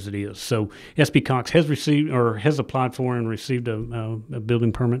on it as it is. So SB Cox has received or has applied for and received a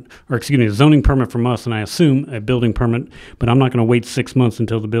building permit, or excuse me, a zoning permit from us, and I assume a building permit, but I'm not going to wait 6 months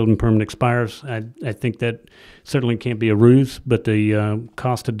until the building permit expires. I think that certainly can't be a ruse, but the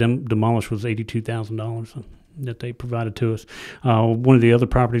cost to demolish was $82,000 that they provided to us. One of the other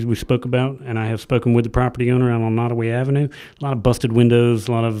properties we spoke about, and I have spoken with the property owner out on Nottoway Avenue, a lot of busted windows,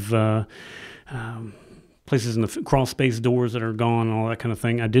 a lot of places in the crawl space doors that are gone, and all that kind of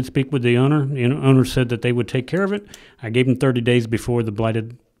thing. I did speak with the owner. The owner said that they would take care of it. I gave them 30 days before the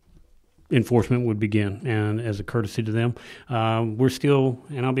blighted enforcement would begin, and as a courtesy to them. We're still,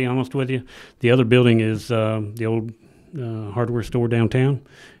 and I'll be honest with you, the other building is the old hardware store downtown.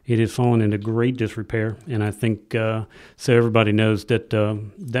 It has fallen into great disrepair, and I think so everybody knows that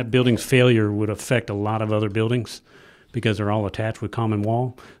that building's failure would affect a lot of other buildings because they're all attached with common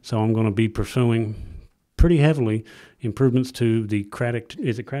wall. So I'm going to be pursuing pretty heavily improvements to the Craddock,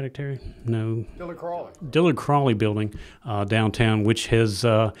 is it Craddock Terry? No. Dillard Crawley building downtown, which has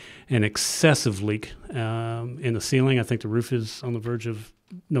an excessive leak in the ceiling. I think the roof is on the verge of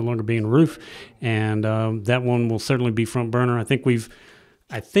no longer being a roof, and that one will certainly be front burner. I think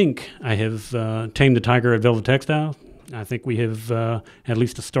I have tamed the tiger at Velvet Textile. I think we have at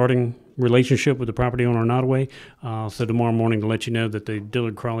least a starting relationship with the property owner in Nottoway. So tomorrow morning to let you know that the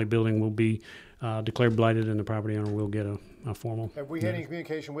Dillard Crawley building will be declared blighted, and the property owner will get a formal. Have we had any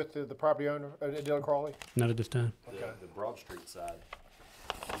communication with the property owner at Dillard Crawley? Not at this time. Okay. The Broad Street side,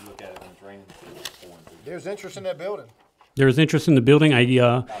 you look at it when it's raining, it's pouring through. There's interest in that building. There is interest in the building.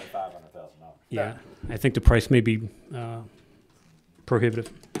 $500,000. Yeah, I think the price may be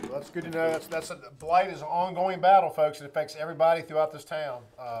prohibitive. Well, that's good to know. Blight is an ongoing battle, folks. It affects everybody throughout this town.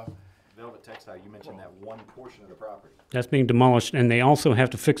 Velvet Textile, you mentioned that one portion of the property. That's being demolished, and they also have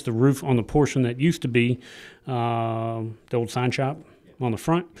to fix the roof on the portion that used to be the old sign shop on the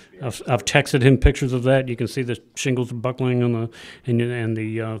front. I've texted him pictures of that. You can see the shingles buckling on and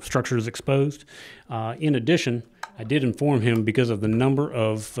the structure is exposed. In addition, I did inform him because of the number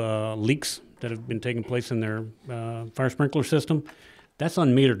of leaks that have been taking place in their fire sprinkler system. That's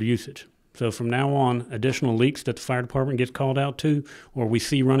unmetered usage. So from now on, additional leaks that the fire department gets called out to, or we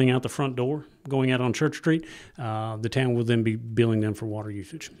see running out the front door, going out on Church Street, the town will then be billing them for water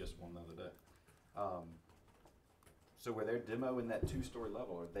usage. Just one other day. So where they're demoing that 2-story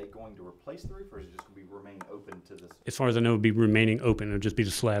level, are they going to replace the roof, or is it just going to be remain open to this? As far as I know, it'll be remaining open. It'll just be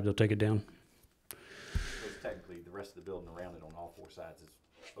the slab. They'll take it down. So technically, the rest of the building around it on all 4 sides is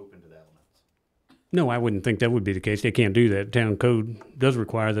open to the elements. No, I wouldn't think that would be the case. They can't do that. Town code does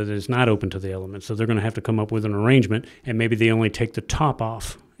require that it's not open to the elements, so they're going to have to come up with an arrangement, and maybe they only take the top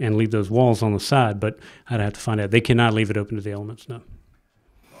off and leave those walls on the side, but I'd have to find out. They cannot leave it open to the elements, no.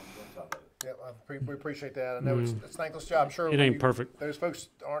 Yeah, we appreciate that. I know it's a thankless job. I'm sure It ain't perfect. Those folks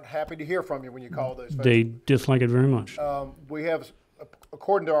aren't happy to hear from you when you call those folks. They dislike it very much. We have,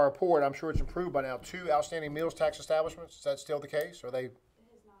 according to our report, I'm sure it's improved by now, 2 outstanding meals tax establishments. Is that still the case? Are they?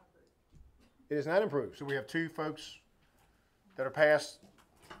 It is not improved. So we have 2 folks that are past,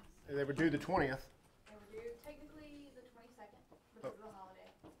 they were due the 20th. They were due technically the 22nd because of the holiday.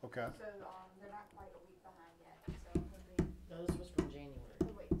 Okay. So they're not quite a week behind yet. So when No, this was from January.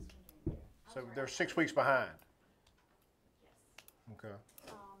 the wait is from January. So they're 6 weeks behind. Yes. Okay.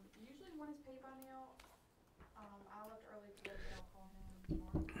 Usually one is paid by mail. I left early today, but I'll call him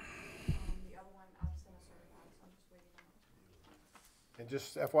tomorrow. The other one I've sent a certified, so I'm just waiting on it. And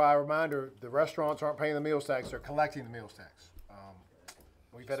just FYI reminder, the restaurants aren't paying the meals tax, they're collecting the meals tax.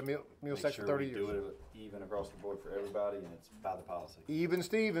 We've had a meals tax for 30 years. Make sure we do it even across the board for everybody, and it's by the policy. Even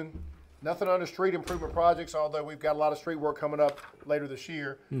Steven, nothing under street improvement projects, although we've got a lot of street work coming up later this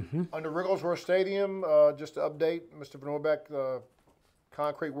year. Under Wrigglesworth Stadium, just to update, Mr. Van Orbeck,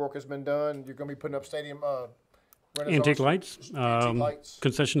 concrete work has been done. You're gonna be putting up stadium, Antique lights. lights.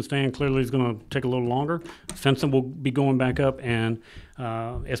 Concession stand clearly is going to take a little longer. Fencing will be going back up, and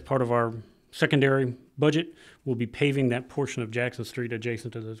as part of our secondary budget, we'll be paving that portion of Jackson Street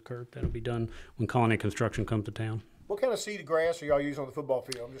adjacent to this curb. That'll be done when Colony Construction comes to town. What kind of seed grass are y'all using on the football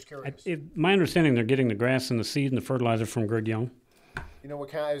field? I'm just curious. My understanding, they're getting the grass and the seed and the fertilizer from Greg Young. You know what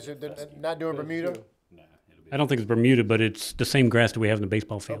kind, is it not doing Bermuda? I don't think it's Bermuda, but it's the same grass that we have in the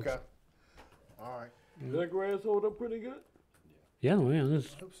baseball field. Okay, That grass hold up pretty good? Yeah, well, yeah,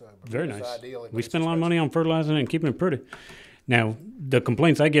 that's Hope so, but very it's nice. ideal, it We makes spend a lot of expensive. money on fertilizing it and keeping it pretty. Now, the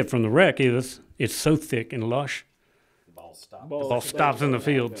complaints I get from the rec is it's so thick and lush, The ball stopped. the ball stops in the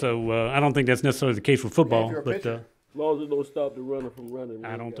field. So I don't think that's necessarily the case with football, you're a but pitcher. As long as it don't stop the runner from running.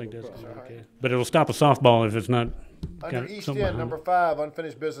 I we don't ain't think got no that's problem. gonna be the case. But it'll stop a softball if it's not Under got East something End, behind number it. 5,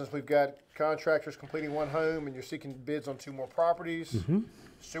 unfinished business, we've got contractors completing one home, and you're seeking bids on 2 more properties. Mm-hmm.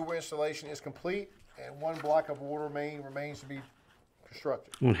 Sewer installation is complete, and 1 block of water main remains to be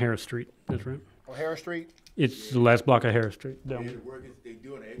constructed. On Harris Street, that's right. On Harris Street, It's the last block of Harris Street down Yeah, there. the workers, they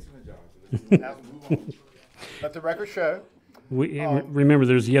doing an excellent job, so let's move on. let the record show. Remember,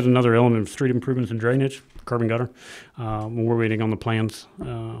 there's yet another element of street improvements and drainage, curb and gutter. We're waiting on the plans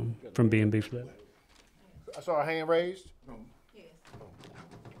from B&B for that. I saw a hand raised. Yes.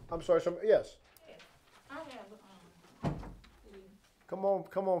 I'm sorry, yes. I have, Come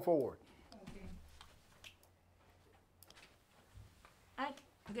on forward.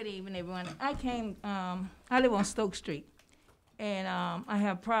 good evening, everyone. I came, I live on Stoke Street, and I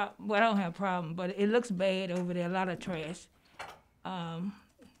have well, I don't have a problem, but it looks bad over there, a lot of trash.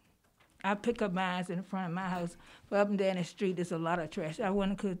 I pick up mines in front of my house, but up and down the street, there's a lot of trash. I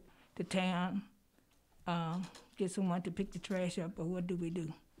wonder could the town get someone to pick the trash up, or what do we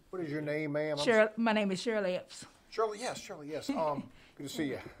do? What is your name, ma'am? My name is Shirley Epps. Shirley, yes. Good to see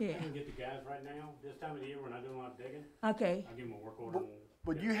you. Yeah. I can get the guys right now. This time of the year, we're not doing a lot of digging. Okay. I'll give them a work order.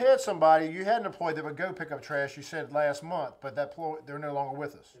 But you had an employee that would go pick up trash, you said last month, but they're no longer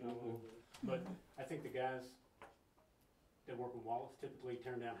with us. But I think the guys that work with Wallace typically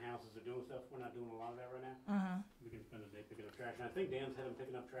turn down houses or doing stuff. We're not doing a lot of that right now. We can spend a day picking up trash. And I think Dan's had them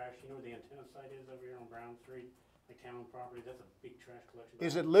picking up trash. You know where the antenna site is over here on Brown Street? Like town property, that's a big trash collection.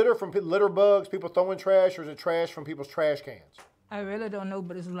 Is it litter from litter bugs, people throwing trash, or is it trash from people's trash cans? I really don't know,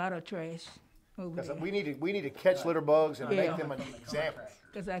 but it's a lot of trash over Because there. we need to catch litter bugs and Yeah. make them an example.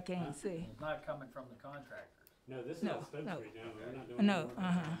 Because I can't see. It's not coming from the contractor. No, this is No, not Stoke no. Street. No, we're not doing No,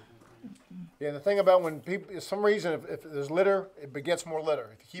 Yeah, the thing about when people, for some reason, if there's litter, it begets more litter.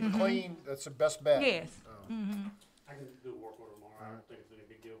 If you keep it clean, that's the best bet. Yes. I can do a work order tomorrow. I don't think it's any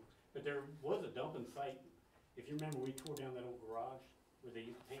big deal. But there was a dumping site. If you remember, we tore down that old garage where they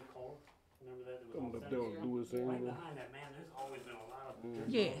used to paint cars. Remember that? It was Coming all up there and do his thing. right behind that, man. There's always been a lot of dirt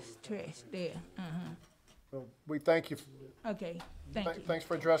Yes, balls and trash stuff. there. Well, we thank you. Okay, thank you. Thanks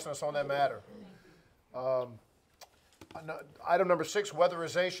for addressing us on that matter. Item number 6,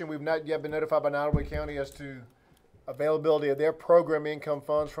 weatherization. We've not yet been notified by Nottaway County as to availability of their program income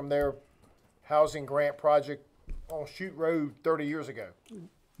funds from their housing grant project on Chute Road 30 years ago.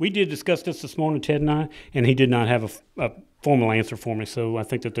 We did discuss this morning, Ted and I, and he did not have a formal answer for me. So I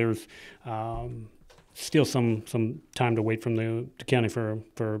think that there's still some time to wait from the county for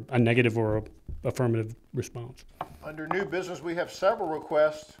a negative or a affirmative response. Under new business, we have several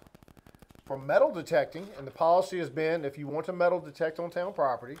requests for metal detecting, and the policy has been if you want to metal detect on town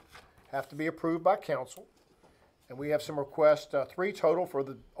property, have to be approved by council. And we have some requests, 3 total for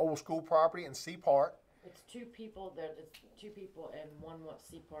the old school property in Sea Park. It's two people and one wants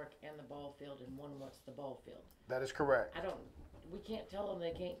Sea Park and the ball field and one wants the ball field. That is correct. We can't tell them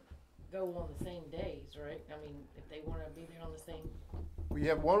they can't go on the same days, right? I mean, if they wanna be there on the same, We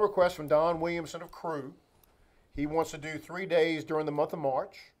have one request from Don Williamson of Crew. He wants to do 3 days during the month of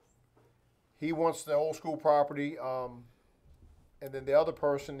March. He wants the old school property, and then the other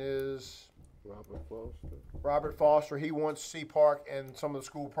person is Robert Foster. He wants Sea Park and some of the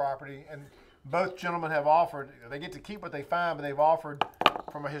school property, and both gentlemen have offered. They get to keep what they find, but they've offered,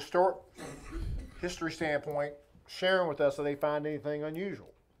 from a history standpoint, sharing with us if they find anything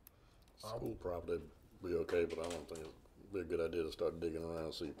unusual. School property would be okay, but I don't think it'd be a good idea to start digging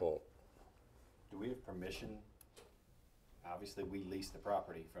around Sea Park. Do we have permission? Obviously, we lease the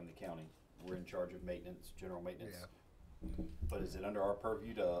property from the county. We're in charge of maintenance, general maintenance. But is it under our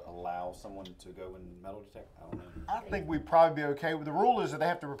purview to allow someone to go and metal detect? I don't know. I think we'd probably be okay. The rule is that they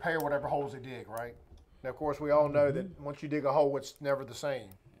have to repair whatever holes they dig, right? Now, of course, we all know that once you dig a hole, it's never the same.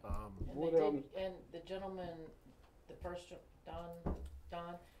 and the gentleman, the first, Don,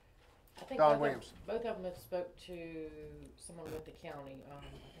 I think Don Williams. both of them have spoke to someone with the county, I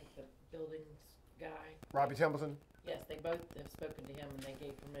think the buildings guy. Robbie Templeton? Yes, they both have spoken to him and they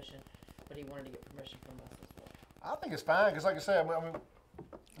gave permission, but he wanted to get permission from us as well. I think it's fine, because like I said,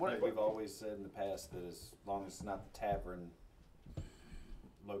 We've always said in the past that as long as it's not the tavern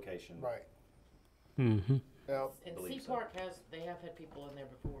location. Right. Mm-hmm. Now, And Sea Park they have had people in there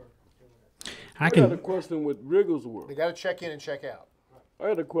before doing it. I had a question with Wrigglesworth. They got to check in and check out. I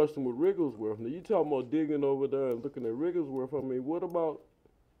had a question with Wrigglesworth. Now, you talking about digging over there and looking at Wrigglesworth. I mean, what about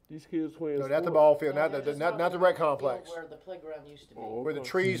These kids playing No, not the sports? ball field, No, not they're the, just not the talking rec about the field complex, Where the playground used to be. Oh, where the okay.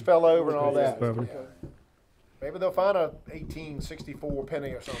 trees fell over and all Okay. that. Property. Maybe they'll find a 1864 penny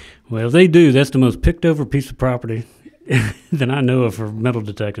or something. Well, if they do, that's the most picked over piece of property that I know of for metal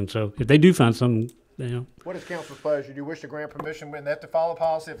detecting. So if they do find something, you know, What is council's pleasure? Do you wish to grant permission when they have to follow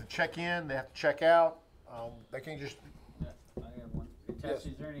policy, they have to check in, they have to check out? They can't just, I have one. Yes. Tess,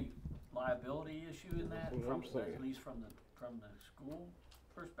 is there any liability issue in that That's what I'm saying. at least from the school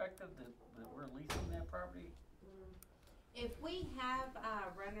perspective that we're leasing that property? If we have,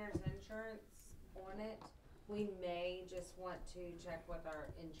 renter's insurance on it, we may just want to check with our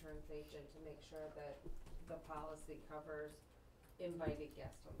insurance agent to make sure that the policy covers invited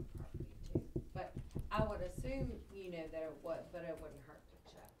guests on the property too. But I would assume, that it would, but it wouldn't hurt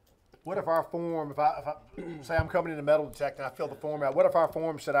to check. what if our form, if I say I'm coming into metal detecting, I fill the form out, what if our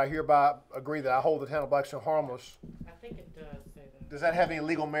form said I hereby agree that I hold the town of Blackstone harmless? I think it does say that. Does that have any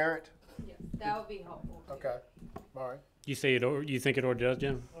legal merit? Yes, that would be helpful too. Okay, all right. you say it, or you think it already does,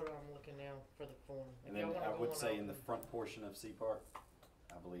 Jim? Hold on, I'm looking now for the form. If And then y'all wanna I go would on say in over. the front portion of Sea Park,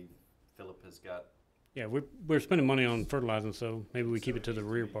 I believe Philip has got. Yeah, we're spending money on fertilizing, so maybe we keep it to the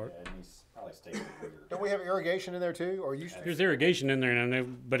rear part. Yeah, it needs probably stay in the rear. Don't we have irrigation in there too, or used to? There's irrigation in there,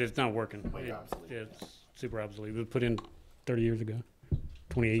 and but it's not working. Way obsolete. It's super obsolete. It was put in 30 years ago,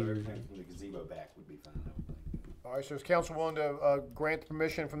 28 So years ago. everything from the gazebo back would be fine, I would think. All right, so is council willing to grant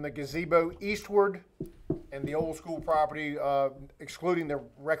permission from the gazebo eastward and the old school property, excluding the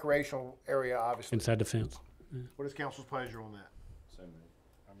recreational area, obviously? Inside the fence. What is council's pleasure on that? So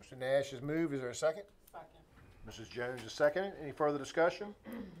moved. Mr. Nash has moved. Is there a second? Second. Mrs. Jones is second. Any further discussion?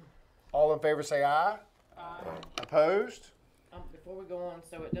 All in favor say aye. Opposed? Before we go on,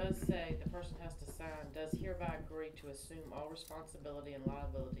 so it does say the person has to sign, does hereby agree to assume all responsibility and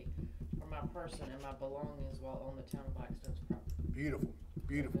liability for my person and my belongings while on the town of Blackstone's property. Beautiful,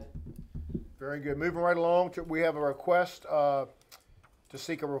 beautiful. Very good. Moving right along, we have a request to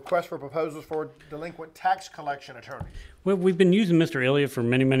seek a request for proposals for delinquent tax collection attorney. Well, we've been using Mr. Elliott for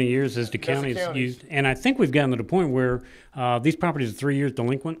many, many years as the county's used, and I think we've gotten to the point where these properties are 3 years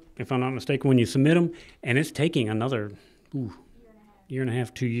delinquent, if I'm not mistaken, when you submit them, and it's taking another year and a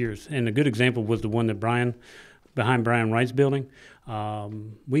half, 2 years. And a good example was the one that behind Brian Wright's building.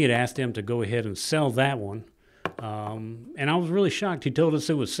 We had asked him to go ahead and sell that one, and I was really shocked. He told us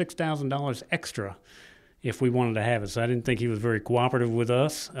it was $6,000 extra if we wanted to have it. So I didn't think he was very cooperative with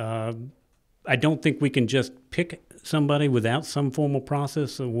us. I don't think we can just pick somebody without some formal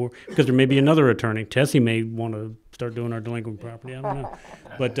process, or because there may be another attorney. Tessie may want to start doing our delinquent property. I don't know.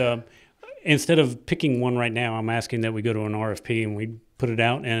 But instead of picking one right now, I'm asking that we go to an RFP and we put it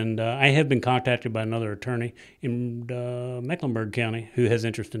out. And I have been contacted by another attorney in Mecklenburg County who has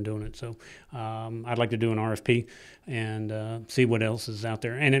interest in doing it. So I'd like to do an RFP and see what else is out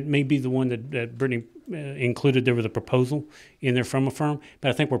there. And it may be the one that Brittany included. There was a proposal in there from a firm, but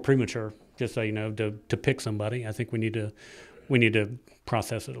I think we're premature, just so you know, to pick somebody. I think we need to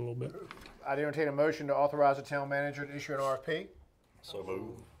process it a little bit. I'd entertain a motion to authorize the town manager to issue an RFP. So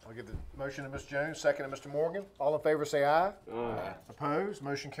move. I'll give the motion to Ms. Jones, second to Mr. Morgan. All in favor say aye. Aye. Opposed?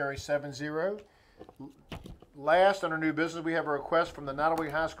 Motion carries 7-0. Last, under new business, we have a request from the Nottaway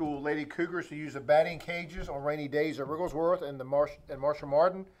High School Lady Cougars to use the batting cages on rainy days at Wigglesworth and Marshall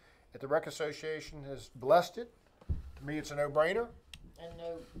Martin. If the Rec Association has blessed it, to me it's a no-brainer. And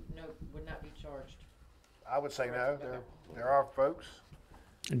no, would not be charged. I would say no. There are folks.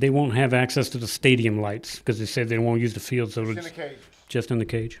 They won't have access to the stadium lights because they said they won't use the field, so It's in it's the cages. just in the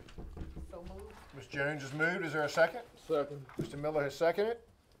cage. Ms. Jones has moved. Is there a second? Second. Mr. Miller has seconded.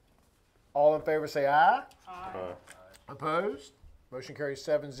 All in favor say aye. Aye. Opposed? Motion carries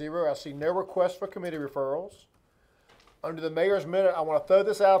 7-0. I see no request for committee referrals. Under the mayor's minute, I want to throw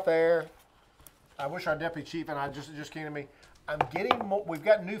this out there. I wish our deputy chief, and it just came to me. We've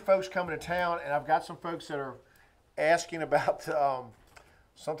got new folks coming to town, and I've got some folks that are asking about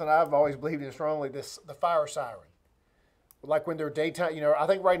something I've always believed in strongly, the fire siren. Like when they're daytime, I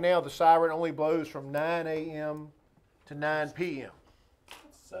think right now the siren only blows from 9 a.m. to 9 p.m.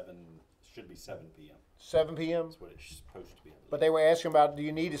 Should be 7 p.m. 7 p.m.? That's what it's supposed to be. But they were asking about, do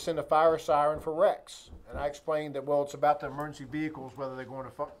you need to send a fire siren for wrecks? And I explained that, well, it's about the emergency vehicles, whether they're going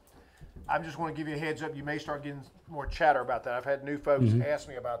to I'm just going to give you a heads up. You may start getting more chatter about that. I've had new folks ask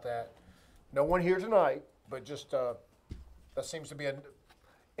me about that. No one here tonight, but just that seems to be an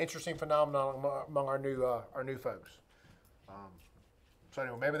interesting phenomenon among our new folks. So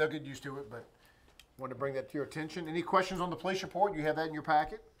anyway, maybe they'll get used to it, but want to bring that to your attention. Any questions on the police report? You have that in your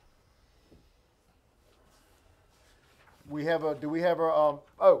packet.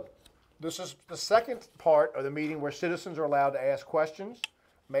 This is the second part of the meeting where citizens are allowed to ask questions.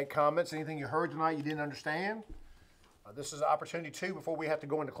 make comments, anything you heard tonight you didn't understand. This is an opportunity too before we have to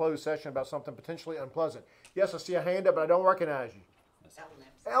go into closed session about something potentially unpleasant. Yes, I see a hand up, but I don't recognize you.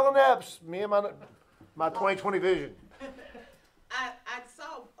 Ellen Epps, me and my 2020 vision. I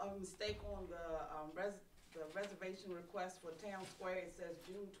saw a mistake on the reservation request for Town Square. It says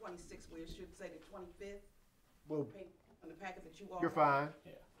June 26th, where it should say the 25th. Well, on the packet that you all you're have. fine.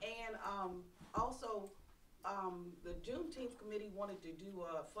 And also, the Juneteenth committee wanted to do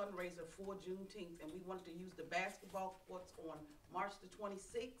a fundraiser for Juneteenth, and we wanted to use the basketball courts on March the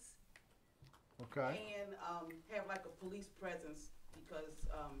 26th. Okay. And have like a police presence because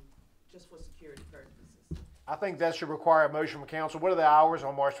just for security purposes. I think that should require a motion from council. What are the hours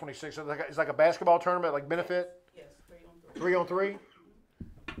on March 26th? It's like a basketball tournament, like benefit? Yes, 3 on 3. 3 on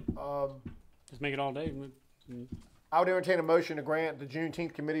 3? Just make it all day. I would entertain a motion to grant the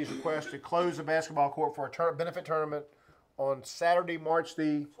Juneteenth committee's request to close the basketball court for a benefit tournament on Saturday, March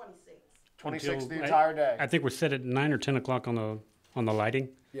the 26th, the entire day. I think we're set at 9 or 10 o'clock on the lighting.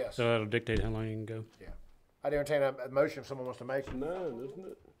 Yes. So that'll dictate how long you can go. Yeah. I'd entertain a motion if someone wants to make it. 9, isn't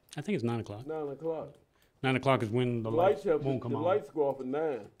it? I think it's 9 o'clock. 9 o'clock. 9 o'clock is when the lights won't come on. The lights go off at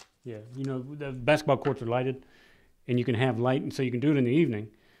 9. Yeah, you know, the basketball courts are lighted, and you can have light, and so you can do it in the evening.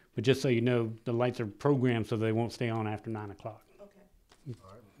 But just so you know, the lights are programmed so they won't stay on after 9 o'clock. Okay.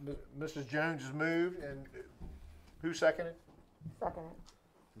 All right. Mrs. Jones has moved, and who seconded? Second.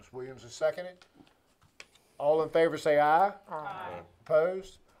 Ms. Williams has seconded. All in favor say aye. Aye.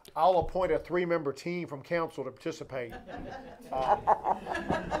 Opposed? I'll appoint a 3-member team from council to participate.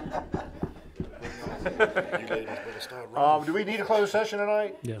 Do we need a closed session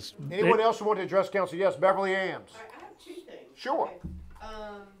tonight? Yes. Anyone else who want to address council? Yes, Beverly Ames. I have 2 things. Sure. Okay.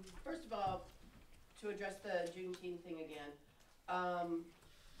 First of all, to address the Juneteenth thing again,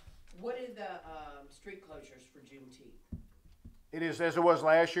 what are the street closures for Juneteenth? It is as it was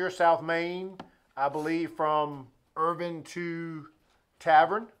last year, South Main, I believe from Irvin to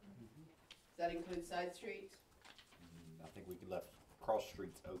Tavern. Does that include side streets? I think we left cross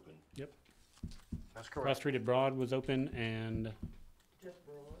streets open. Yep. That's Cross correct. Street at Broad was open, and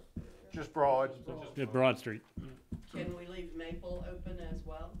Just Broad. at Broad Street. Can we leave Maple open as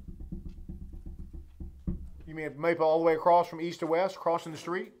well? You mean Maple all the way across from east to west, crossing the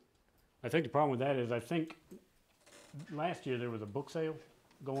street? I think the problem with that is I think last year there was a book sale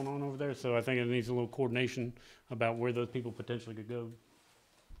going on over there, so I think it needs a little coordination about where those people potentially could go.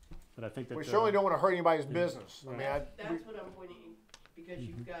 But I think that We certainly don't want to hurt anybody's business. I mean, That's what I'm pointing, because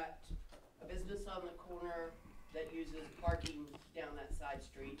you've got a business on the corner that uses parking down that side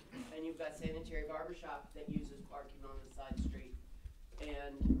street, and you've got Sanitary Barbershop that uses parking on the side street.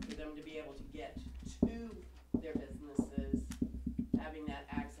 And for them to be able to get to their businesses, having that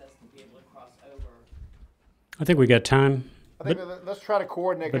access to be able to cross over. I think we got time. I think let's try to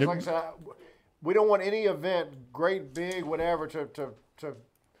coordinate, because like I said, we don't want any event, great, big, whatever, to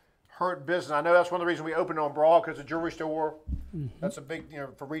hurt business. I know that's one of the reasons we opened on Broad, because the jewelry store, that's a big,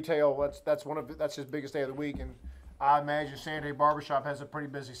 for retail, that's his biggest day of the week, and I imagine Sanitary Barbershop has a pretty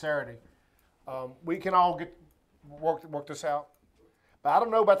busy Saturday. We can all work this out, but I don't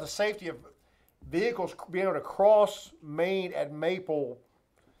know about the safety of vehicles being able to cross Main at Maple,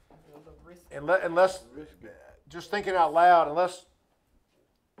 unless just thinking out loud, unless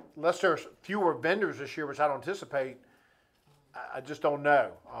there's fewer vendors this year, which I don't anticipate, I just don't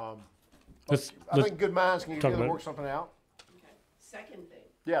know. I think good minds can either work something out. Okay. Second thing.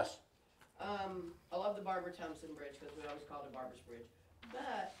 Yes. I love the Barbara Thompson Bridge, because we always called it Barbara's Bridge.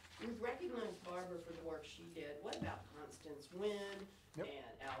 But we've recognized Barbara for the work she did. What about Constance Wynn and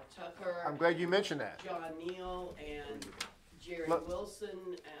Al Tucker? I'm glad you mentioned that. John Neal and Jerry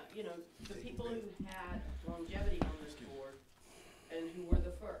Wilson, the people who had longevity on this board and who were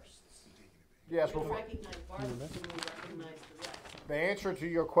the firsts. Yes. We recognize Barbara, and we recognize the rest. The answer to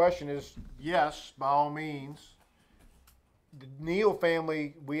your question is yes, by all means. The Neal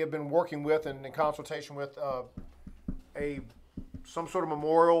family, we have been working with and in consultation with some sort of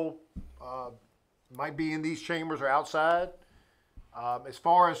memorial, might be in these chambers or outside. As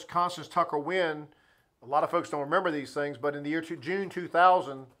far as Constance Tucker Wynn, a lot of folks don't remember these things, but in the year June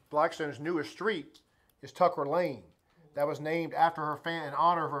 2000, Blackstone's newest street is Tucker Lane. That was named after her in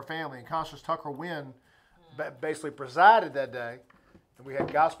honor of her family, and Constance Tucker Wynn basically presided that day. And we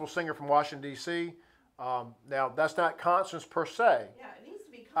had gospel singer from Washington, D.C. Now, that's not Constance per se. Yeah, it needs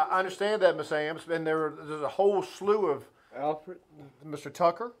to be Constance. I understand that, Miss Ames, and there's a whole slew of Alfred, Mr.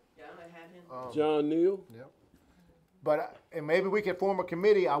 Tucker. Yeah, I had him. John Neal. Yep. But and maybe we could form a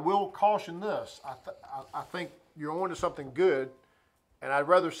committee. I will caution this. I think you're on to something good, and I'd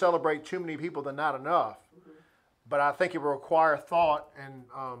rather celebrate too many people than not enough. but I think it will require thought and,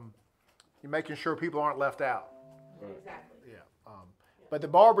 you're making sure people aren't left out. Exactly. Yeah. But the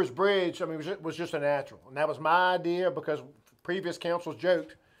Barbers Bridge, I mean, was just a natural. And that was my idea because previous councils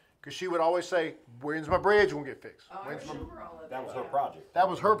joked, because she would always say, when's my bridge gonna get fixed? Oh, I When's my-" remember all of that. That was her project. That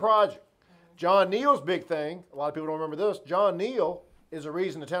was her project. John Neal's big thing, a lot of people don't remember this, John Neal is the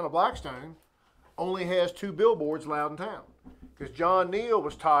reason the town of Blackstone only has 2 billboards allowed in town. Because John Neal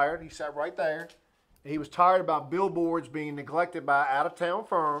was tired, he sat right there, and he was tired about billboards being neglected by out-of-town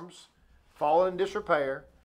firms, falling in disrepair,